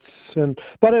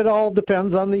 But it all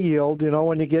depends on the yield.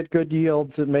 When you get good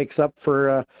yields, it makes up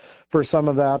for some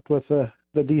of that with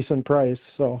the decent price.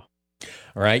 So.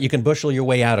 All right, you can bushel your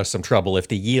way out of some trouble if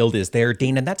the yield is there,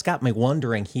 Dean, and that's got me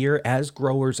wondering here, as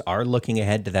growers are looking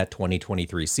ahead to that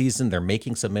 2023 season, they're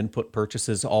making some input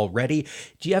purchases already.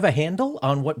 Do you have a handle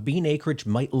on what bean acreage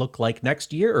might look like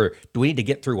next year, or do we need to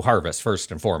get through harvest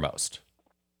first and foremost?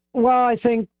 Well, I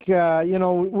think, in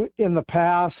the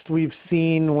past we've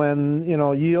seen when,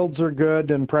 yields are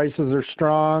good and prices are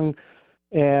strong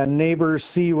and neighbors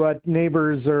see what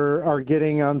neighbors are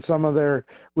getting on some of their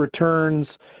returns,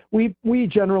 we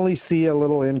generally see a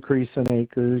little increase in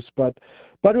acres, but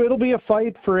it'll be a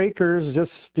fight for acres.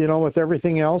 Just, with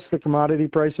everything else, the commodity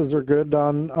prices are good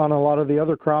on a lot of the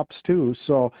other crops too.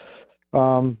 So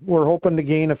we're hoping to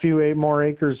gain a few more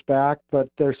acres back, but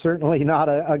they're certainly not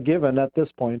a given at this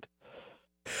point.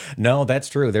 No, that's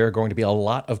true. There are going to be a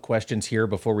lot of questions here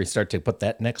before we start to put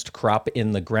that next crop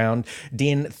in the ground.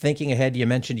 Dean, thinking ahead, you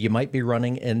mentioned you might be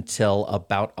running until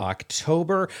about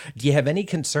October. Do you have any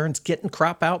concerns getting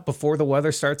crop out before the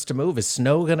weather starts to move? Is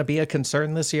snow going to be a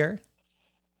concern this year?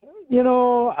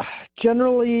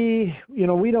 Generally,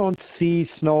 we don't see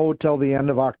snow till the end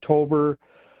of October.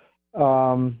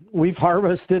 We've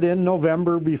harvested in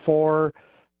November before.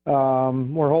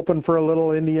 We're hoping for a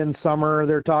little Indian summer.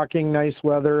 They're talking nice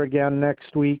weather again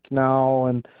next week now.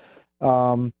 And,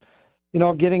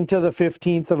 getting to the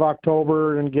 15th of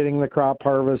October and getting the crop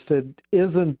harvested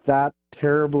isn't that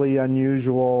terribly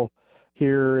unusual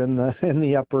here in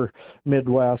the upper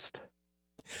Midwest.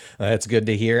 That's good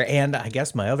to hear. And I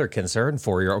guess my other concern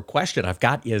for you, or question I've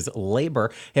got, is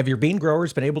labor. Have your bean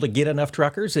growers been able to get enough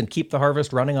truckers and keep the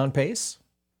harvest running on pace?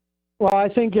 Well, I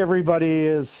think everybody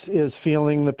is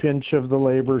feeling the pinch of the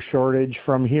labor shortage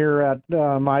from here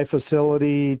at my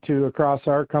facility to across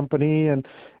our company,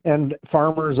 and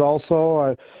farmers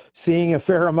also seeing a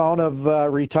fair amount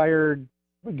of retired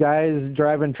guys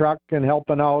driving truck and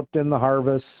helping out in the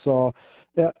harvest. So,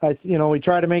 we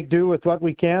try to make do with what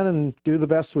we can and do the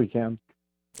best we can.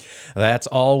 That's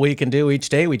all we can do each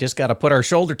day. We just got to put our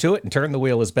shoulder to it and turn the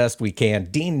wheel as best we can.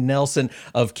 Dean Nelson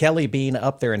of Kelley Bean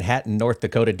up there in Hatton, North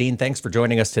Dakota. Dean, thanks for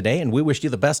joining us today, and we wish you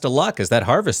the best of luck as that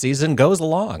harvest season goes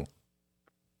along.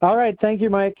 All right. Thank you,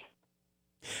 Mike.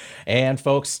 And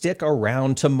folks, stick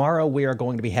around. Tomorrow we are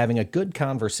going to be having a good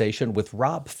conversation with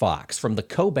Rob Fox from the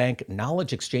CoBank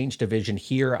Knowledge Exchange Division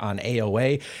here on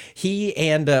AOA. He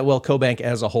and, CoBank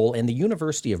as a whole and the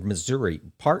University of Missouri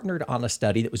partnered on a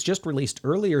study that was just released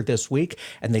earlier this week,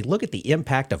 and they look at the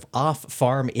impact of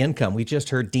off-farm income. We just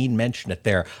heard Dean mention it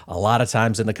there. A lot of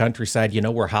times in the countryside,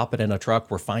 we're hopping in a truck,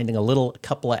 we're finding a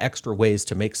couple of extra ways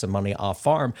to make some money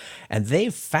off-farm, and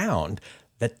they've found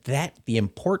that the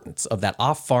importance of that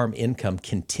off-farm income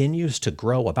continues to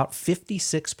grow. About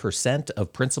 56%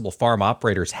 of principal farm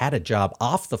operators had a job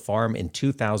off the farm in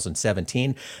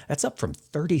 2017. That's up from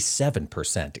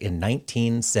 37% in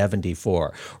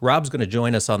 1974. Rob's going to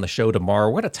join us on the show tomorrow.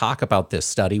 We're going to talk about this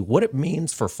study, what it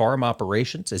means for farm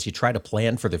operations as you try to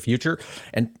plan for the future,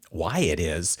 and why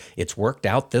it's worked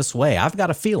out this way. I've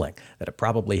got a feeling that it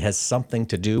probably has something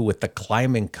to do with the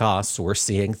climbing costs we're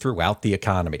seeing throughout the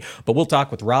economy. But we'll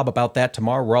talk with Rob about that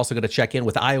tomorrow. We're also going to check in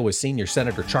with Iowa Senior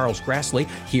Senator Charles Grassley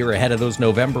here ahead of those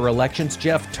November elections.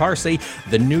 Jeff Tarsi,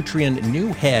 the Nutrien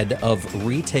new head of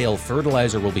retail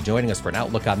fertilizer, will be joining us for an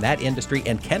outlook on that industry.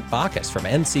 And Kent Bacchus from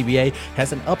NCBA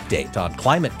has an update on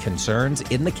climate concerns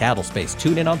in the cattle space.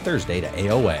 Tune in on Thursday to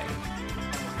AOA.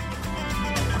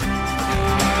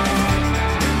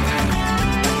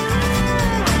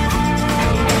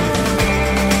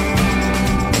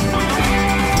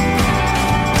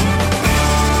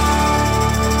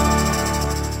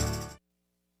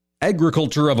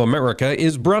 Agriculture of America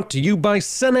is brought to you by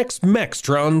StoneX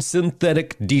Maxtron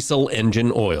synthetic diesel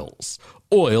engine oils.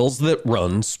 Oils that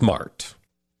run smart.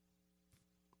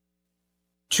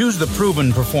 Choose the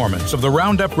proven performance of the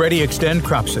Roundup Ready Extend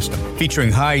crop system,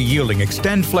 featuring high-yielding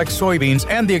Extend Flex soybeans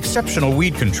and the exceptional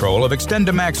weed control of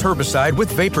XtendiMax herbicide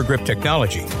with Vapor Grip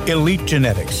technology. Elite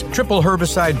genetics, triple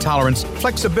herbicide tolerance,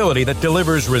 flexibility that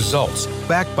delivers results,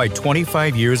 backed by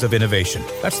 25 years of innovation.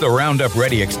 That's the Roundup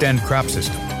Ready Extend crop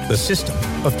system, the system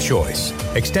of choice.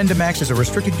 XtendiMax is a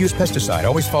restricted-use pesticide.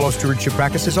 Always follow stewardship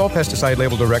practices, all pesticide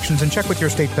label directions, and check with your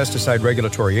state pesticide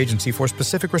regulatory agency for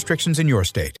specific restrictions in your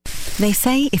state. They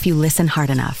say if you listen hard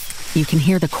enough, you can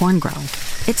hear the corn grow.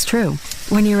 It's true.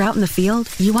 When you're out in the field,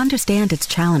 you understand its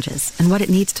challenges and what it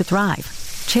needs to thrive.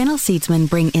 Channel Seedsmen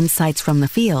bring insights from the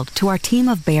field to our team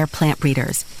of Bair plant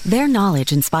breeders. Their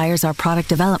knowledge inspires our product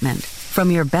development. From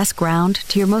your best ground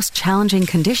to your most challenging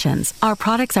conditions, our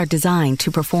products are designed to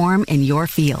perform in your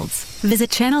fields. Visit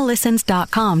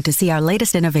channellistens.com to see our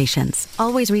latest innovations.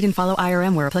 Always read and follow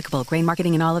IRM where applicable, grain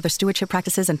marketing and all other stewardship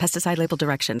practices and pesticide label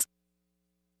directions.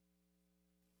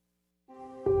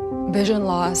 Vision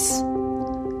loss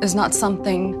is not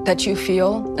something that you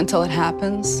feel until it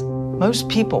happens. Most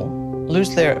people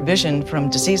lose their vision from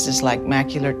diseases like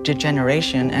macular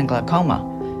degeneration and glaucoma,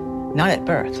 not at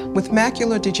birth. With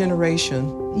macular degeneration,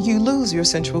 you lose your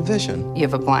central vision. You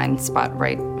have a blind spot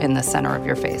right in the center of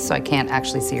your face, so I can't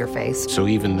actually see your face. So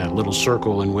even that little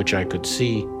circle in which I could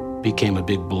see became a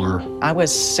big blur. I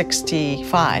was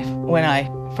 65 when I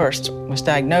first was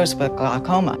diagnosed with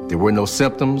glaucoma. There were no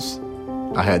symptoms.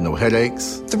 I had no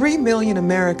headaches. 3 million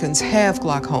Americans have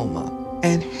glaucoma,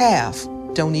 and half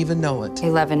don't even know it.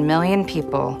 11 million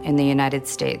people in the United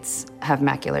States have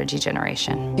macular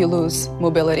degeneration. You lose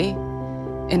mobility,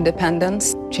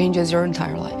 independence, changes your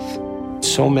entire life.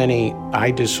 So many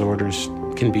eye disorders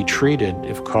can be treated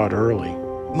if caught early.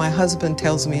 My husband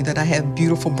tells me that I have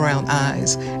beautiful brown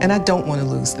eyes, and I don't want to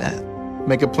lose that.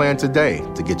 Make a plan today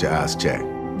to get your eyes checked.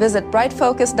 Visit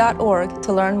brightfocus.org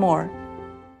to learn more.